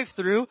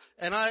drive-thru,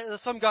 and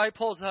some guy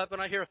pulls up,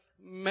 and I hear,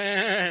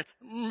 meh,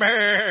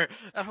 meh. And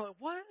I'm like,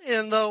 what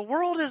in the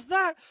world is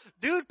that?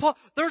 Dude,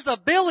 there's a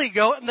billy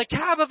goat in the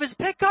cab of his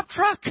pickup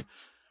truck.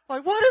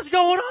 Like, what is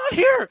going on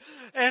here?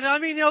 And I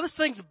mean, this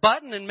thing's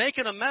butting and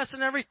making a mess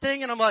and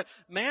everything. And I'm like,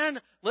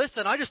 man,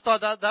 listen, I just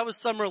thought that was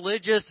some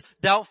religious,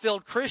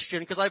 doubt-filled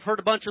Christian, because I've heard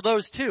a bunch of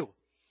those too.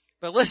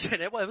 But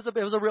listen, it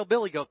was a real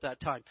billy goat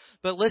that time.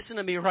 But listen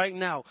to me right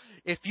now.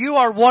 If you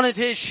are one of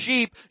His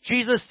sheep,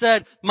 Jesus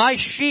said, my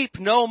sheep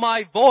know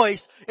my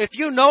voice. If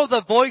you know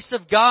the voice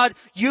of God,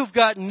 you've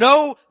got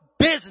no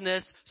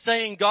business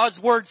saying God's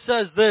Word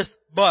says this,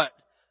 but.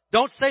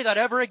 Don't say that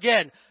ever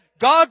again.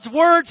 God's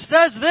Word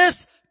says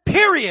this,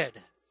 period.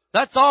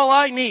 That's all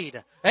I need.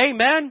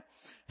 Amen.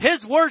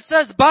 His Word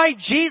says, by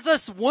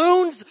Jesus'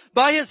 wounds,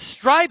 by His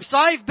stripes,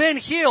 I've been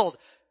healed.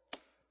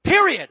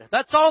 Period.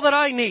 That's all that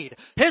I need.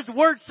 His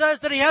Word says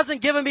that He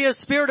hasn't given me a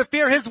spirit of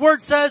fear. His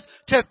Word says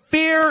to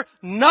fear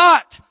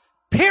not.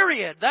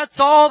 Period. That's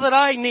all that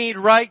I need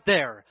right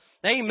there.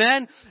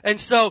 Amen. And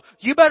so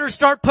you better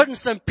start putting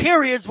some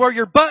periods where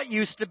your butt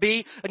used to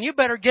be, and you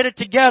better get it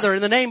together.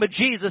 In the name of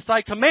Jesus,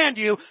 I command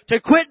you to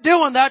quit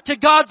doing that to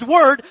God's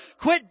Word.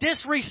 Quit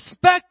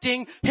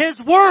disrespecting His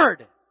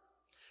Word.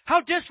 How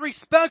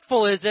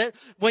disrespectful is it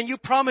when you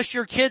promise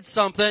your kids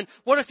something?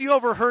 What if you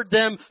overheard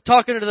them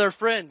talking to their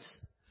friends?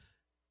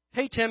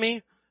 Hey,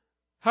 Timmy,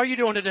 how are you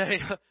doing today?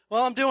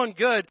 Well, I'm doing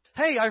good.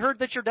 Hey, I heard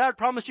that your dad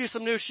promised you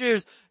some new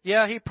shoes.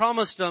 Yeah, he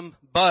promised them,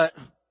 but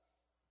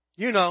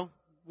you know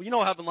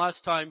what happened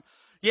last time.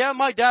 Yeah,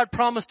 my dad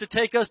promised to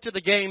take us to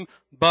the game,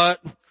 but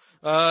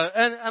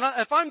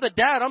if I'm the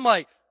dad, I'm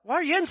like, why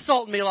are you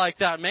insulting me like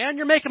that, man?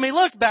 You're making me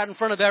look bad in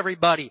front of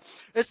everybody.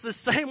 It's the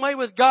same way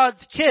with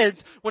God's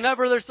kids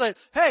whenever they're saying,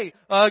 hey,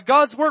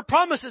 God's Word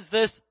promises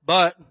this,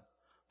 but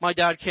my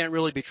dad can't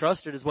really be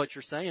trusted is what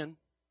you're saying.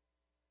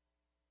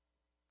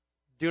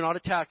 Do not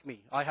attack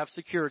me. I have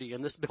security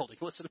in this building.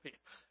 Listen to me.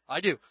 I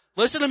do.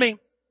 Listen to me.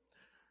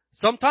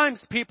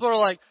 Sometimes people are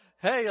like,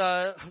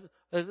 hey,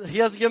 He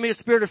hasn't given me a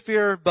spirit of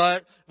fear,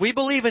 but we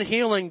believe in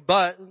healing,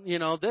 but,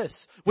 this.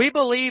 We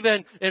believe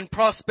in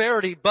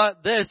prosperity,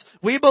 but this.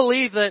 We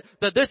believe that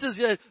this is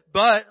good,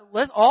 but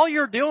all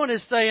you're doing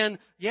is saying,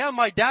 yeah,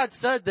 my dad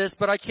said this,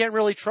 but I can't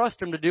really trust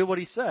him to do what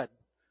he said.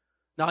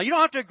 Now, you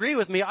don't have to agree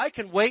with me. I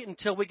can wait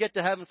until we get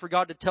to heaven for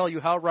God to tell you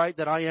how right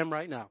that I am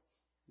right now.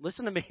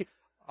 Listen to me.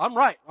 I'm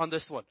right on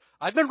this one.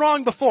 I've been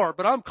wrong before,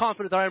 but I'm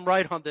confident that I'm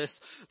right on this.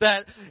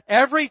 That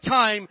every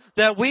time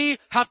that we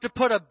have to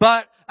put a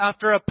but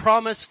after a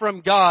promise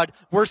from God,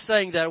 we're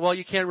saying that, well,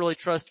 you can't really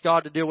trust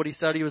God to do what He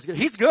said He was good.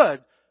 He's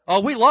good.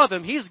 Oh, we love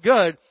Him. He's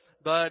good.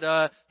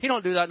 But He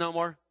don't do that no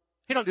more.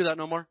 He don't do that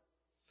no more.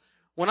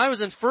 When I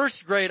was in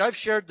first grade, I've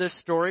shared this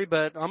story,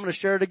 but I'm going to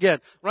share it again.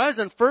 When I was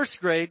in first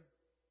grade,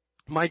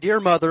 my dear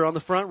mother on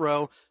the front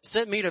row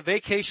sent me to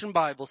Vacation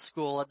Bible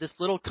School at this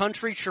little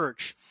country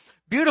church.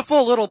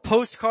 Beautiful little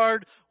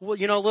postcard,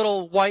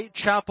 little white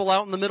chapel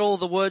out in the middle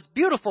of the woods.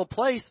 Beautiful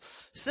place.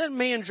 Sent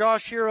me and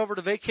Josh here over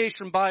to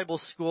Vacation Bible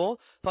School.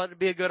 Thought it'd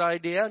be a good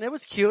idea. And it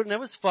was cute and it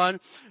was fun.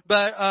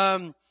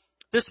 But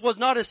this was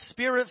not a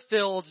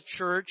spirit-filled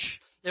church.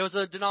 It was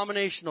a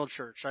denominational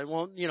church. I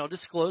won't,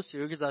 disclose to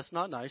you because that's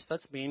not nice.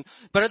 That's mean.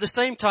 But at the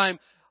same time,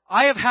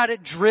 I have had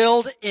it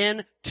drilled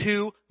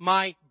into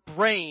my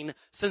brain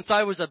since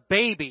I was a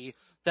baby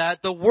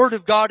that the Word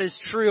of God is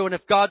true, and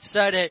if God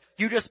said it,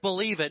 you just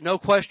believe it, no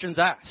questions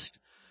asked.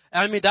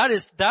 I mean,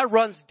 that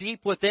runs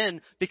deep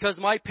within because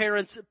my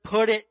parents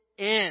put it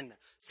in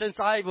since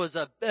I was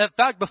in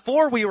fact,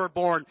 before we were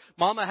born,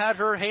 Mama had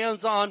her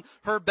hands on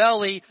her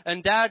belly,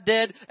 and Dad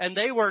did, and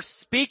they were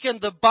speaking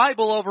the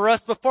Bible over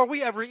us before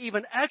we ever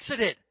even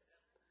exited.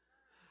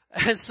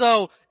 And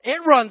so,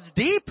 it runs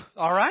deep,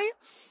 alright?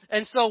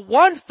 And so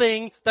one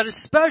thing that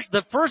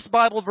the first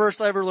Bible verse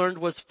I ever learned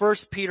was 1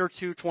 Peter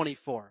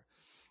 2:24.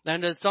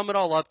 And to sum it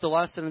all up, the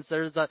last sentence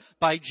there is that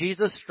by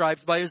Jesus'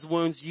 stripes, by His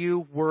wounds,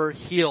 you were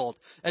healed.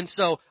 And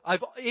so,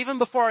 even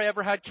before I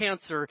ever had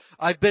cancer,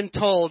 I've been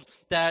told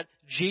that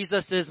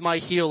Jesus is my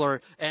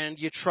healer and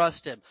you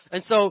trust Him.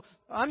 And so,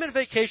 I'm in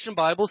Vacation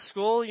Bible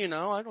School,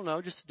 I don't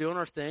know, just doing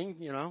our thing,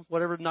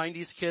 whatever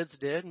 90s kids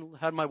did, and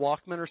had my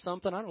Walkman or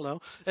something, I don't know.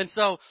 And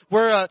so,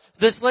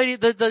 this lady,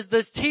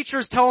 the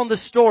teacher's telling the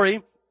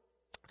story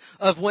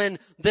of when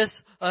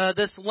this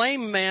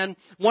lame man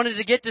wanted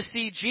to get to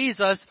see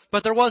Jesus,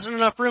 but there wasn't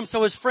enough room,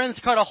 so his friends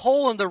cut a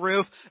hole in the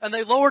roof, and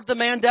they lowered the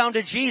man down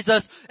to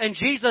Jesus, and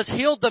Jesus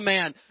healed the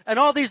man. And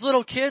all these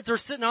little kids are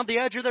sitting on the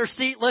edge of their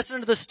seat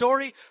listening to the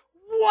story.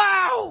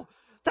 Wow!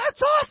 That's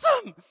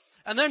awesome!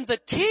 And then the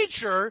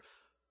teacher,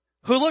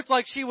 who looked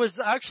like she was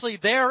actually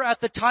there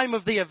at the time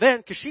of the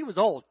event, because she was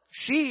old.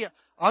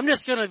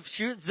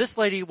 This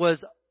lady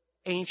was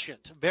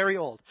ancient, very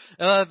old.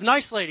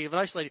 Nice lady.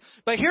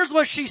 But here's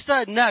what she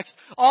said next.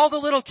 All the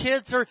little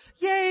kids are,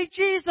 yay,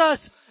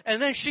 Jesus!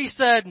 And then she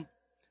said,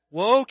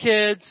 whoa,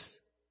 kids.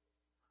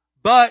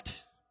 But,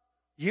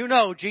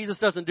 Jesus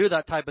doesn't do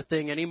that type of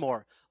thing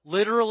anymore.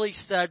 Literally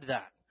said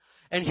that.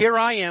 And here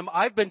I am.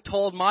 I've been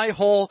told my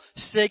whole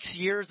 6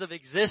 years of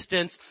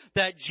existence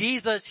that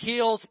Jesus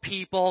heals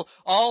people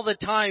all the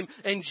time,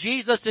 and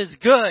Jesus is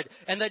good,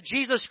 and that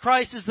Jesus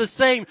Christ is the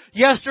same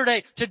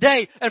yesterday,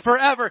 today, and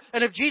forever.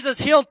 And if Jesus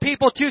healed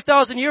people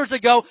 2,000 years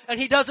ago, and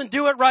He doesn't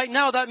do it right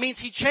now, that means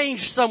He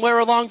changed somewhere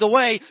along the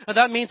way, and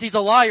that means He's a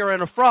liar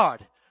and a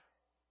fraud.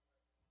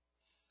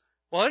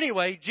 Well,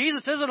 anyway,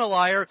 Jesus isn't a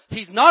liar.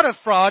 He's not a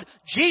fraud.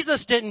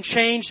 Jesus didn't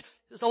change.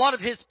 A lot of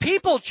His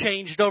people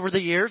changed over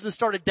the years and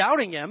started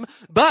doubting Him,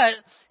 but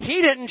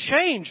He didn't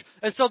change.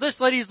 And so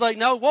this lady's like,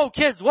 no, whoa,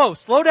 kids, whoa,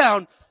 slow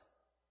down.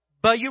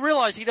 But you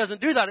realize He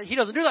doesn't do that. He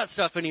doesn't do that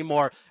stuff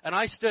anymore. And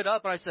I stood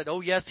up and I said, oh,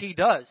 yes, He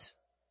does.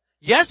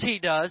 Yes, He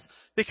does.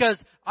 Because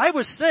I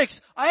was 6.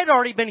 I had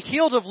already been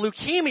healed of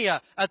leukemia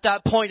at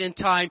that point in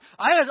time.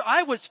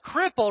 I was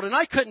crippled and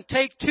I couldn't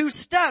take 2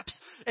 steps.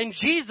 And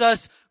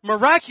Jesus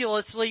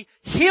miraculously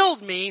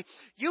healed me.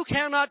 You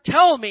cannot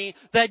tell me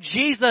that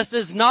Jesus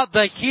is not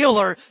the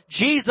healer.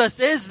 Jesus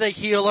is the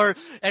healer.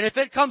 And if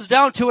it comes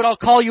down to it, I'll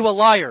call you a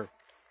liar.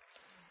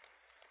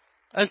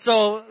 And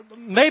so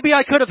maybe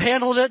I could have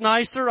handled it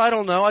nicer. I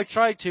don't know. I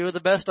tried to the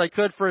best I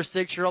could for a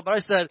 6-year-old. But I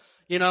said,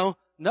 no,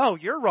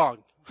 you're wrong.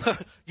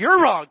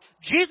 You're wrong.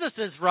 Jesus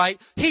is right.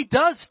 He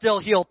does still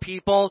heal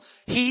people.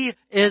 He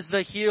is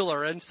the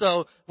healer. And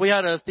so we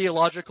had a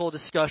theological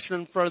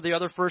discussion in front of the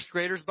other first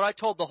graders, but I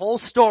told the whole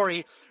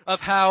story of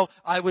how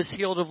I was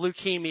healed of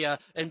leukemia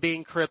and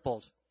being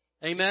crippled.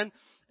 Amen?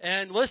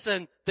 And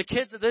listen, the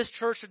kids of this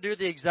church should do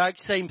the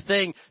exact same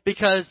thing,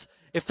 because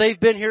if they've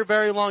been here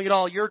very long at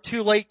all, you're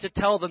too late to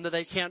tell them that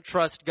they can't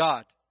trust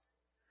God.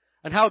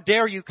 And how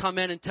dare you come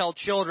in and tell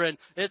children,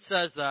 it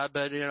says that,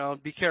 but,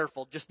 be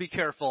careful. Just be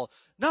careful.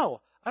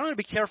 No, I don't want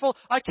to be careful.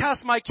 I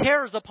cast my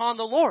cares upon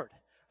the Lord.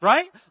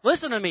 Right?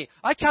 Listen to me.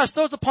 I cast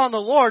those upon the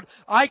Lord.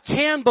 I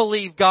can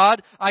believe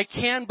God. I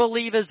can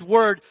believe His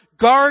Word.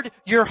 Guard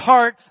your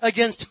heart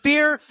against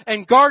fear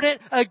and guard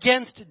it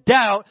against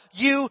doubt.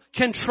 You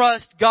can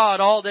trust God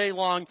all day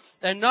long.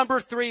 And number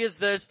 3 is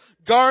this.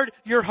 Guard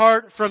your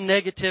heart from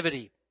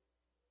negativity.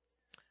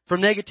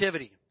 From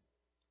negativity.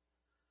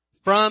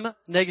 From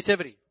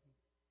negativity.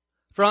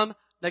 From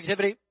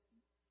negativity.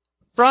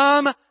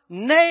 From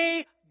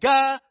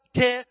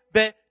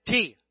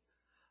negativity.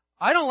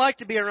 I don't like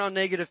to be around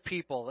negative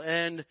people,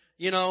 and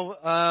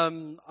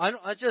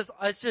it's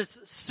just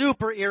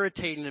super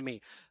irritating to me.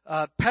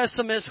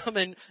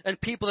 Pessimism and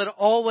people that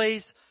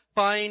always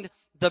find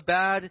the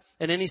bad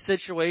in any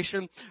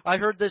situation. I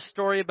heard this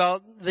story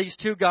about these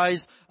 2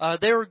 guys.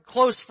 They were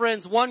close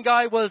friends. One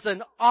guy was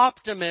an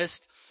optimist.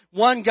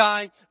 One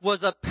guy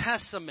was a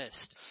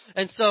pessimist.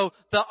 And so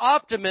the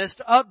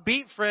optimist,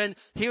 upbeat friend,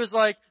 he was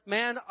like,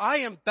 man,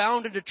 I am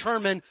bound and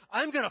determined.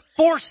 I'm going to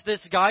force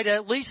this guy to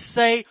at least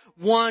say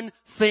one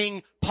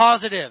thing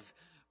positive.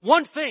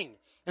 One thing.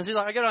 And so he's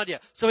like, I got an idea.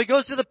 So he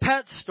goes to the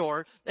pet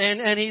store,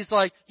 and he's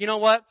like, you know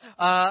what,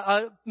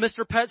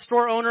 Mr. Pet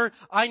Store owner,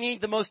 I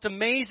need the most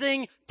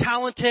amazing,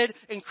 talented,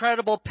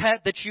 incredible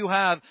pet that you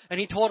have. And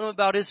he told him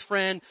about his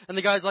friend, and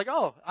the guy's like,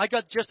 oh, I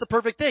got just the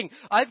perfect thing.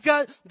 I've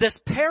got this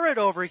parrot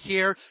over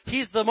here.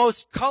 He's the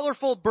most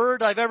colorful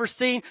bird I've ever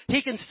seen.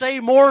 He can say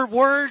more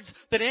words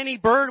than any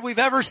bird we've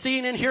ever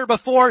seen in here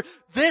before.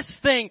 This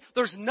thing,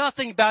 there's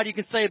nothing bad you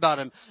can say about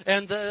him.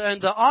 And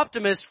the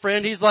optimist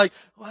friend, he's like,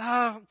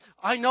 well,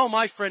 I know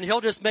my friend.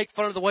 He'll just make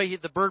fun of the way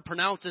the bird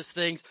pronounces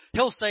things.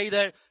 He'll say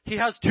that he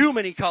has too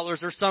many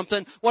colors or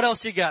something. What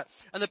else you got?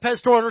 And the pet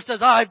store owner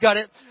says, I've got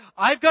it.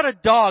 I've got a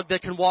dog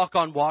that can walk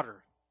on water.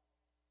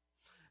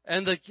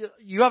 And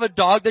you have a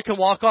dog that can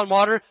walk on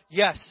water?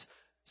 Yes.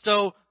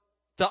 So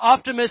the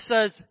optimist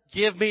says,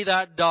 give me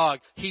that dog.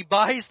 He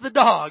buys the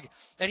dog,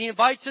 and he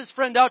invites his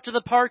friend out to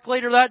the park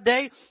later that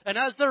day. And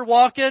as they're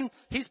walking,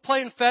 he's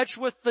playing fetch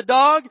with the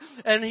dog,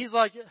 and he's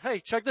like,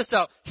 hey, check this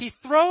out. He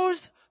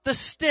throws the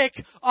stick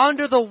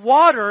onto the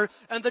water,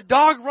 and the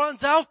dog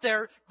runs out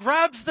there,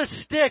 grabs the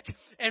stick,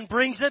 and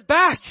brings it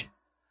back.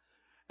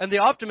 And the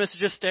optimist is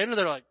just standing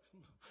there like,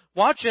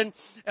 watching,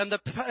 and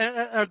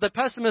the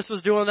pessimist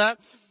was doing that.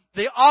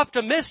 The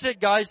optimistic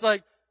guy's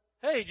like,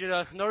 hey, did you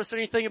notice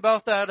anything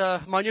about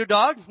that, my new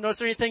dog?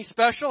 Notice anything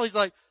special? He's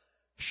like,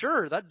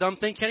 sure, that dumb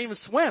thing can't even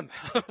swim.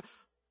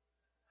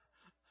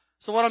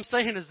 So what I'm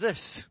saying is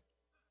this.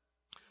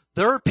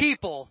 There are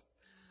people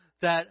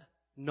that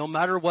no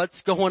matter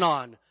what's going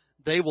on,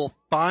 they will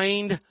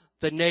find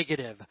the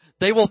negative.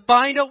 They will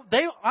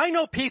I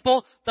know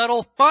people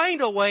that'll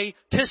find a way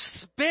to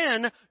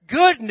spin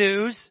good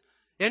news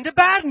into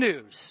bad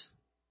news.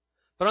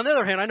 But on the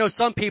other hand, I know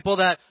some people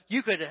that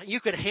you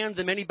could hand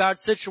them any bad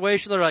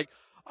situation. They're like,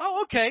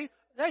 oh, okay.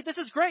 Hey, this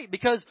is great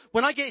because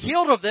when I get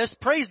healed of this,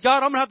 praise God,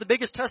 I'm going to have the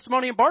biggest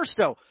testimony in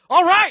Barstow.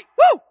 All right.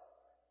 Woo!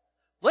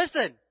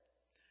 Listen,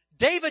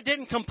 David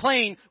didn't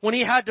complain when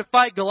he had to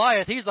fight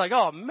Goliath. He's like,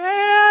 oh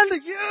man,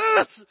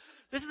 yes!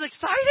 This is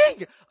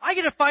exciting! I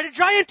get to fight a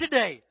giant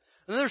today.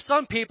 And there's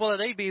some people that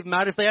they'd be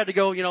mad if they had to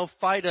go,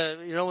 fight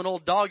an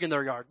old dog in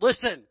their yard.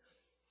 Listen,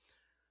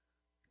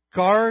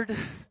 guard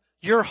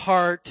your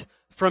heart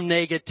from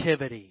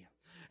negativity.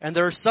 And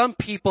there are some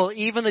people,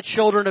 even the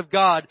children of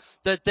God,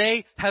 that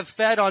they have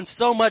fed on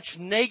so much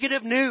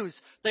negative news.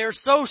 They are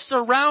so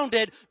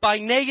surrounded by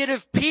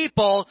negative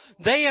people.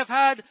 They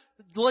have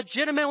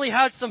legitimately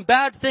had some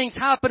bad things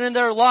happen in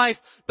their life.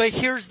 But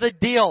here's the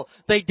deal.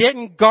 They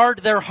didn't guard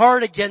their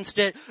heart against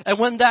it. And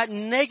when that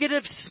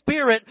negative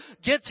spirit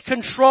gets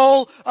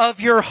control of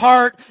your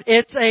heart,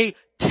 it's a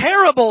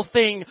terrible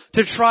thing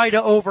to try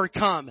to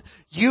overcome.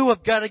 You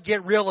have got to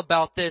get real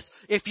about this.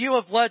 If you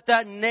have let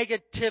that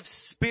negative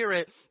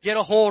spirit get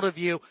a hold of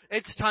you,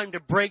 it's time to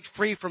break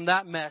free from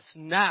that mess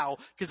now,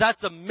 because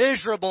that's a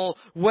miserable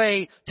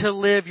way to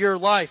live your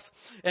life.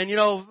 And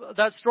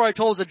that story I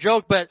told is a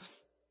joke, but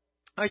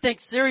I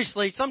think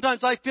seriously,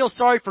 sometimes I feel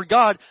sorry for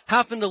God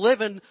having to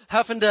listen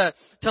to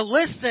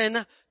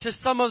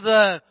some of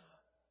the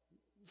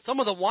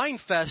wine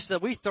fest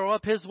that we throw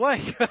up His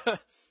way.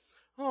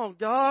 Oh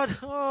God,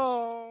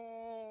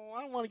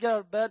 I don't want to get out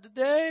of bed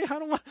today.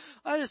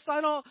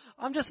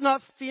 I'm just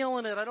not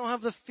feeling it. I don't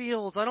have the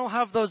feels. I don't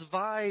have those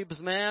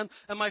vibes, man.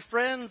 And my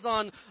friends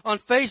on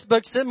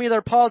Facebook send me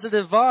their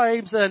positive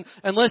vibes. And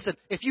listen,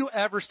 if you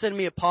ever send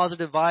me a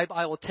positive vibe,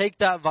 I will take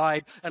that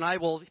vibe and I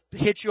will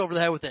hit you over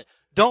the head with it.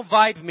 Don't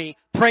vibe me.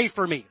 Pray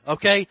for me,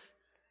 okay?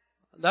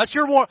 That's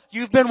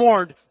you've been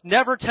warned.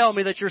 Never tell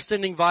me that you're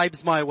sending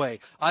vibes my way.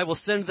 I will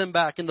send them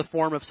back in the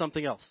form of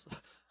something else.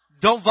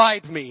 Don't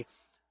vibe me.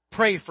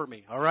 Pray for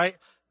me, all right?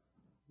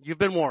 You've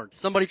been warned.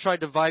 Somebody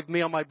tried to vibe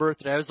me on my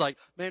birthday. I was like,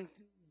 man,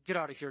 get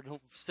out of here.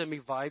 Don't send me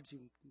vibes, you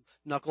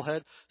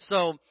knucklehead.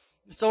 So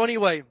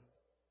anyway,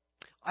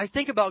 I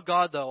think about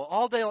God, though,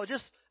 all day long.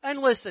 And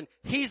listen,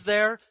 He's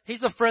there.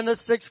 He's a friend that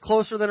sticks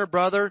closer than a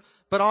brother.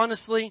 But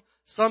honestly,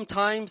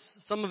 sometimes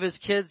some of His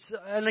kids,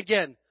 and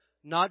again,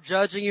 not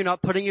judging you,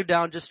 not putting you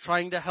down, just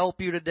trying to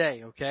help you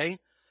today, okay?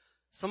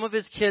 Some of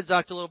His kids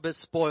act a little bit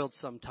spoiled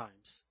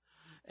sometimes.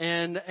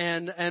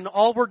 And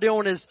all we're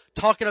doing is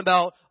talking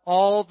about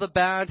all the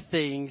bad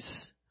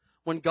things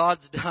when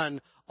God's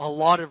done a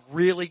lot of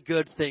really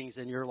good things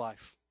in your life.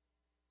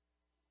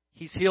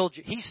 He's healed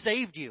you. He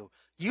saved you.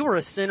 You were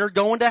a sinner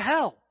going to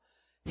hell.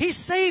 He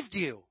saved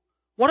you.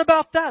 What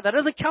about that? That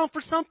doesn't count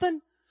for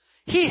something?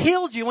 He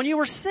healed you when you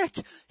were sick.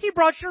 He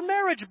brought your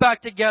marriage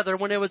back together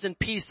when it was in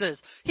pieces.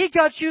 He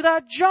got you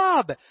that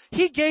job.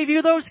 He gave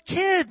you those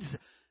kids.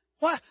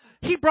 What?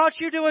 He brought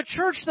you to a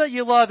church that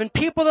you love and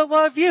people that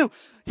love you.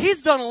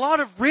 He's done a lot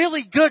of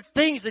really good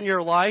things in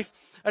your life.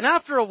 And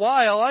after a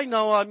while, I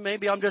know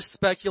maybe I'm just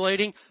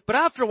speculating, but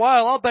after a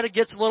while, I'll bet it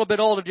gets a little bit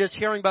old of just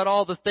hearing about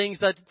all the things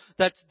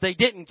that they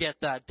didn't get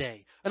that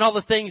day. And all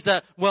the things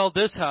that, well,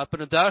 this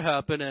happened and that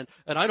happened and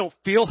I don't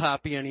feel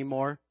happy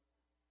anymore.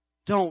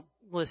 Don't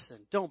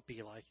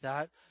be like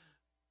that.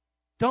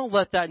 Don't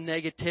let that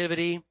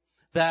negativity,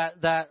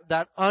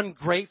 that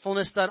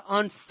ungratefulness, that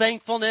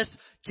unthankfulness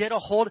get a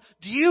hold.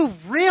 Do you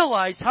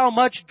realize how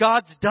much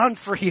God's done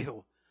for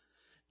you?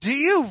 Do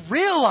you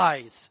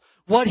realize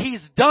what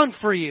He's done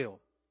for you?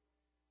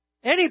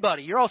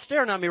 Anybody, you're all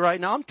staring at me right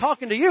now. I'm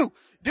talking to you.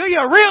 Do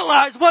you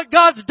realize what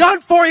God's done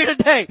for you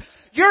today?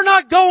 You're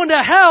not going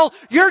to hell.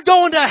 You're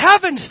going to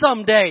heaven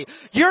someday.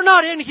 You're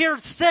not in here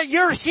sick.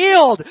 You're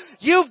healed.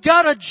 You've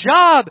got a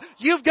job.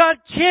 You've got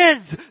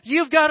kids.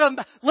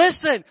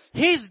 Listen,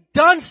 He's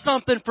done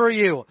something for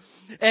you.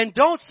 And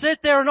don't sit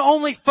there and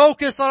only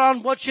focus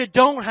on what you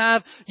don't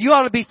have. You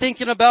ought to be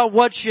thinking about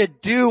what you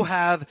do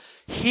have.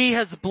 He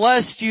has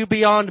blessed you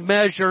beyond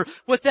measure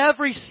with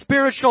every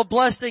spiritual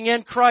blessing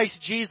in Christ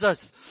Jesus.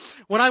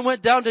 When I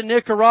went down to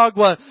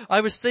Nicaragua,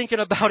 I was thinking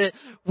about it.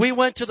 We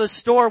went to the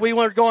store. We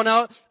were going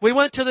out. We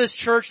went to this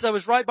church that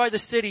was right by the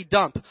city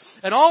dump.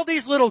 And all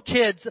these little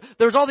kids,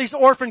 there's all these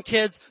orphan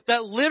kids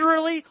that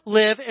literally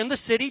live in the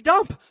city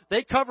dump.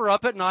 They cover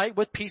up at night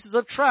with pieces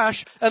of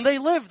trash and they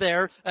live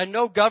there and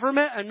no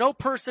government and no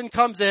person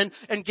comes in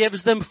and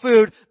gives them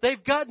food.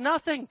 They've got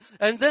nothing.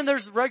 And then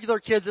there's regular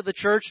kids at the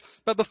church.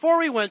 But before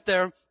we went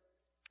there,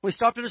 we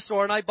stopped at a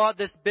store and I bought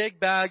this big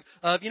bag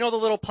of, the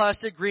little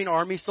plastic green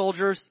army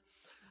soldiers.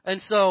 And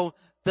so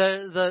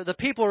the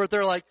people were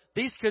there like,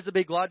 these kids would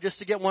be glad just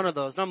to get one of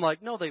those. And I'm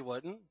like, no, they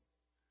wouldn't.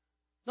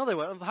 No, they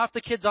wouldn't. Half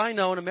the kids I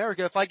know in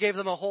America, if I gave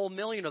them a whole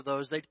million of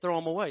those, they'd throw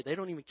them away. They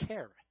don't even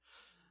care.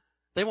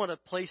 They want a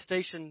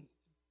PlayStation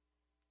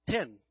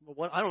 10.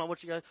 I don't know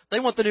what you guys. They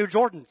want the new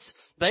Jordans.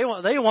 They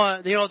want.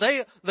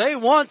 They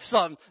want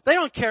some. They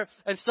don't care.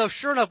 And so,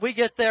 sure enough, we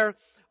get there.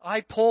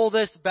 I pull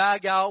this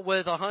bag out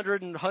with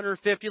 100 and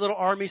 150 little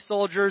army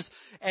soldiers,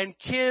 and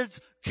kids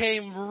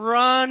came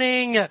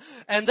running,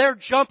 and they're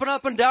jumping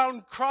up and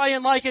down,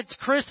 crying like it's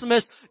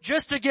Christmas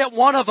just to get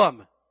one of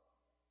them.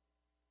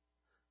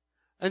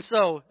 And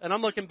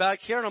I'm looking back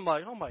here, and I'm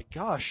like, oh my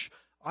gosh,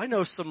 I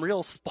know some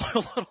real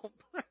spoiled little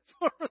brats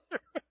over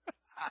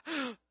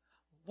there.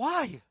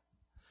 Why?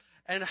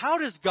 And how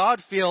does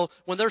God feel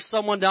when there's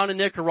someone down in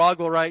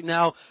Nicaragua right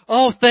now?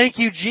 Oh, thank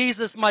you,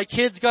 Jesus. My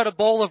kids got a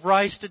bowl of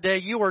rice today.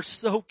 You are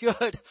so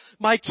good.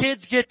 My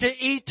kids get to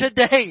eat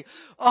today.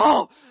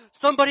 Oh,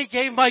 somebody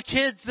gave my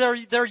kids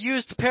their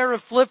used pair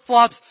of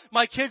flip-flops.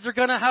 My kids are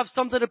going to have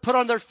something to put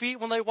on their feet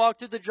when they walk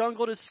through the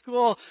jungle to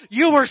school.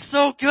 You are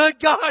so good,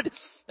 God.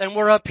 And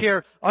we're up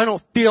here. I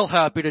don't feel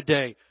happy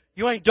today.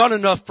 You ain't done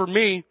enough for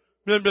me.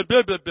 Blah, blah,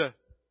 blah, blah, blah.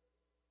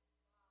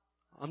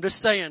 I'm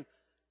just saying.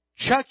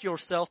 Check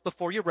yourself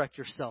before you wreck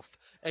yourself.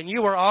 And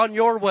you are on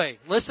your way.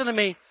 Listen to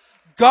me.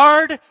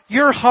 Guard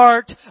your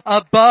heart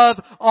above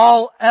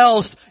all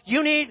else.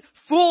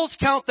 Fools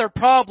count their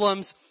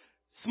problems.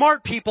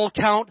 Smart people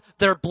count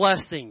their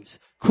blessings.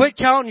 Quit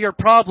counting your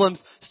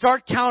problems.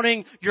 Start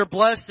counting your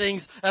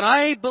blessings. And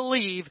I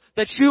believe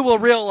that you will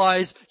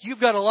realize you've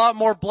got a lot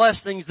more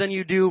blessings than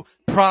you do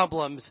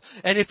problems.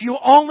 And if you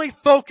only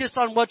focus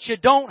on what you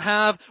don't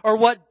have or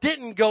what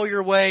didn't go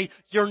your way,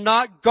 you're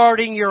not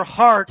guarding your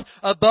heart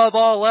above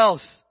all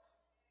else.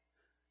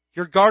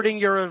 You're guarding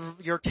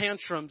your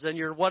tantrums and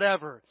your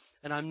whatever.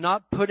 And I'm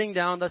not putting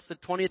down, that's the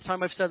 20th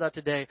time I've said that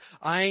today.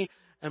 I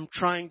am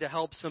trying to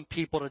help some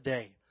people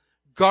today.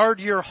 Guard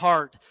your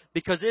heart,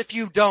 because if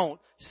you don't,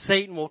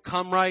 Satan will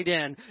come right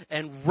in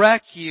and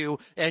wreck you,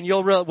 and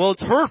you'll realize, well,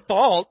 it's her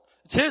fault.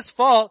 It's his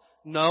fault.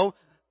 No.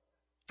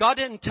 God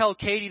didn't tell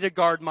Katie to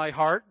guard my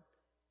heart.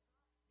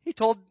 He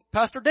told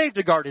Pastor Dave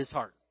to guard his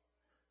heart.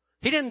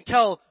 He didn't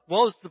tell,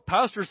 well, it's the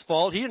pastor's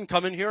fault. He didn't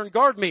come in here and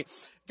guard me.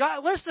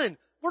 God, listen,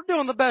 we're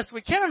doing the best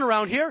we can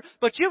around here,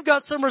 but you've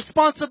got some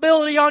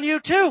responsibility on you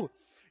too.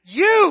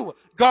 You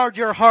guard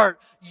your heart.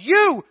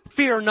 You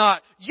fear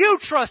not. You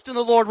trust in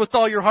the Lord with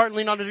all your heart and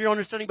lean not on your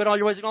understanding, but all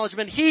your ways acknowledge Him,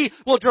 and He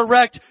will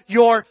direct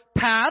your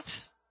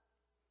paths.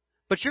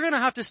 But you're going to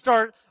have to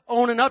start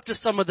owning up to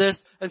some of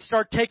this and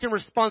start taking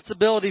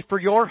responsibility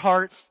for your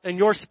heart and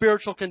your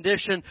spiritual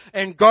condition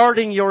and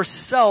guarding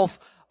yourself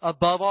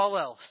above all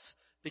else,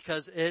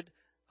 because it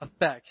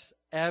affects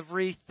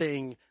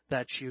everything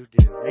that you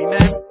do.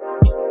 Amen?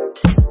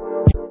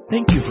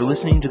 Thank you for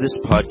listening to this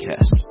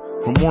podcast.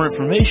 For more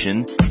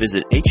information,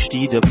 visit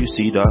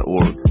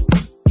hdwc.org.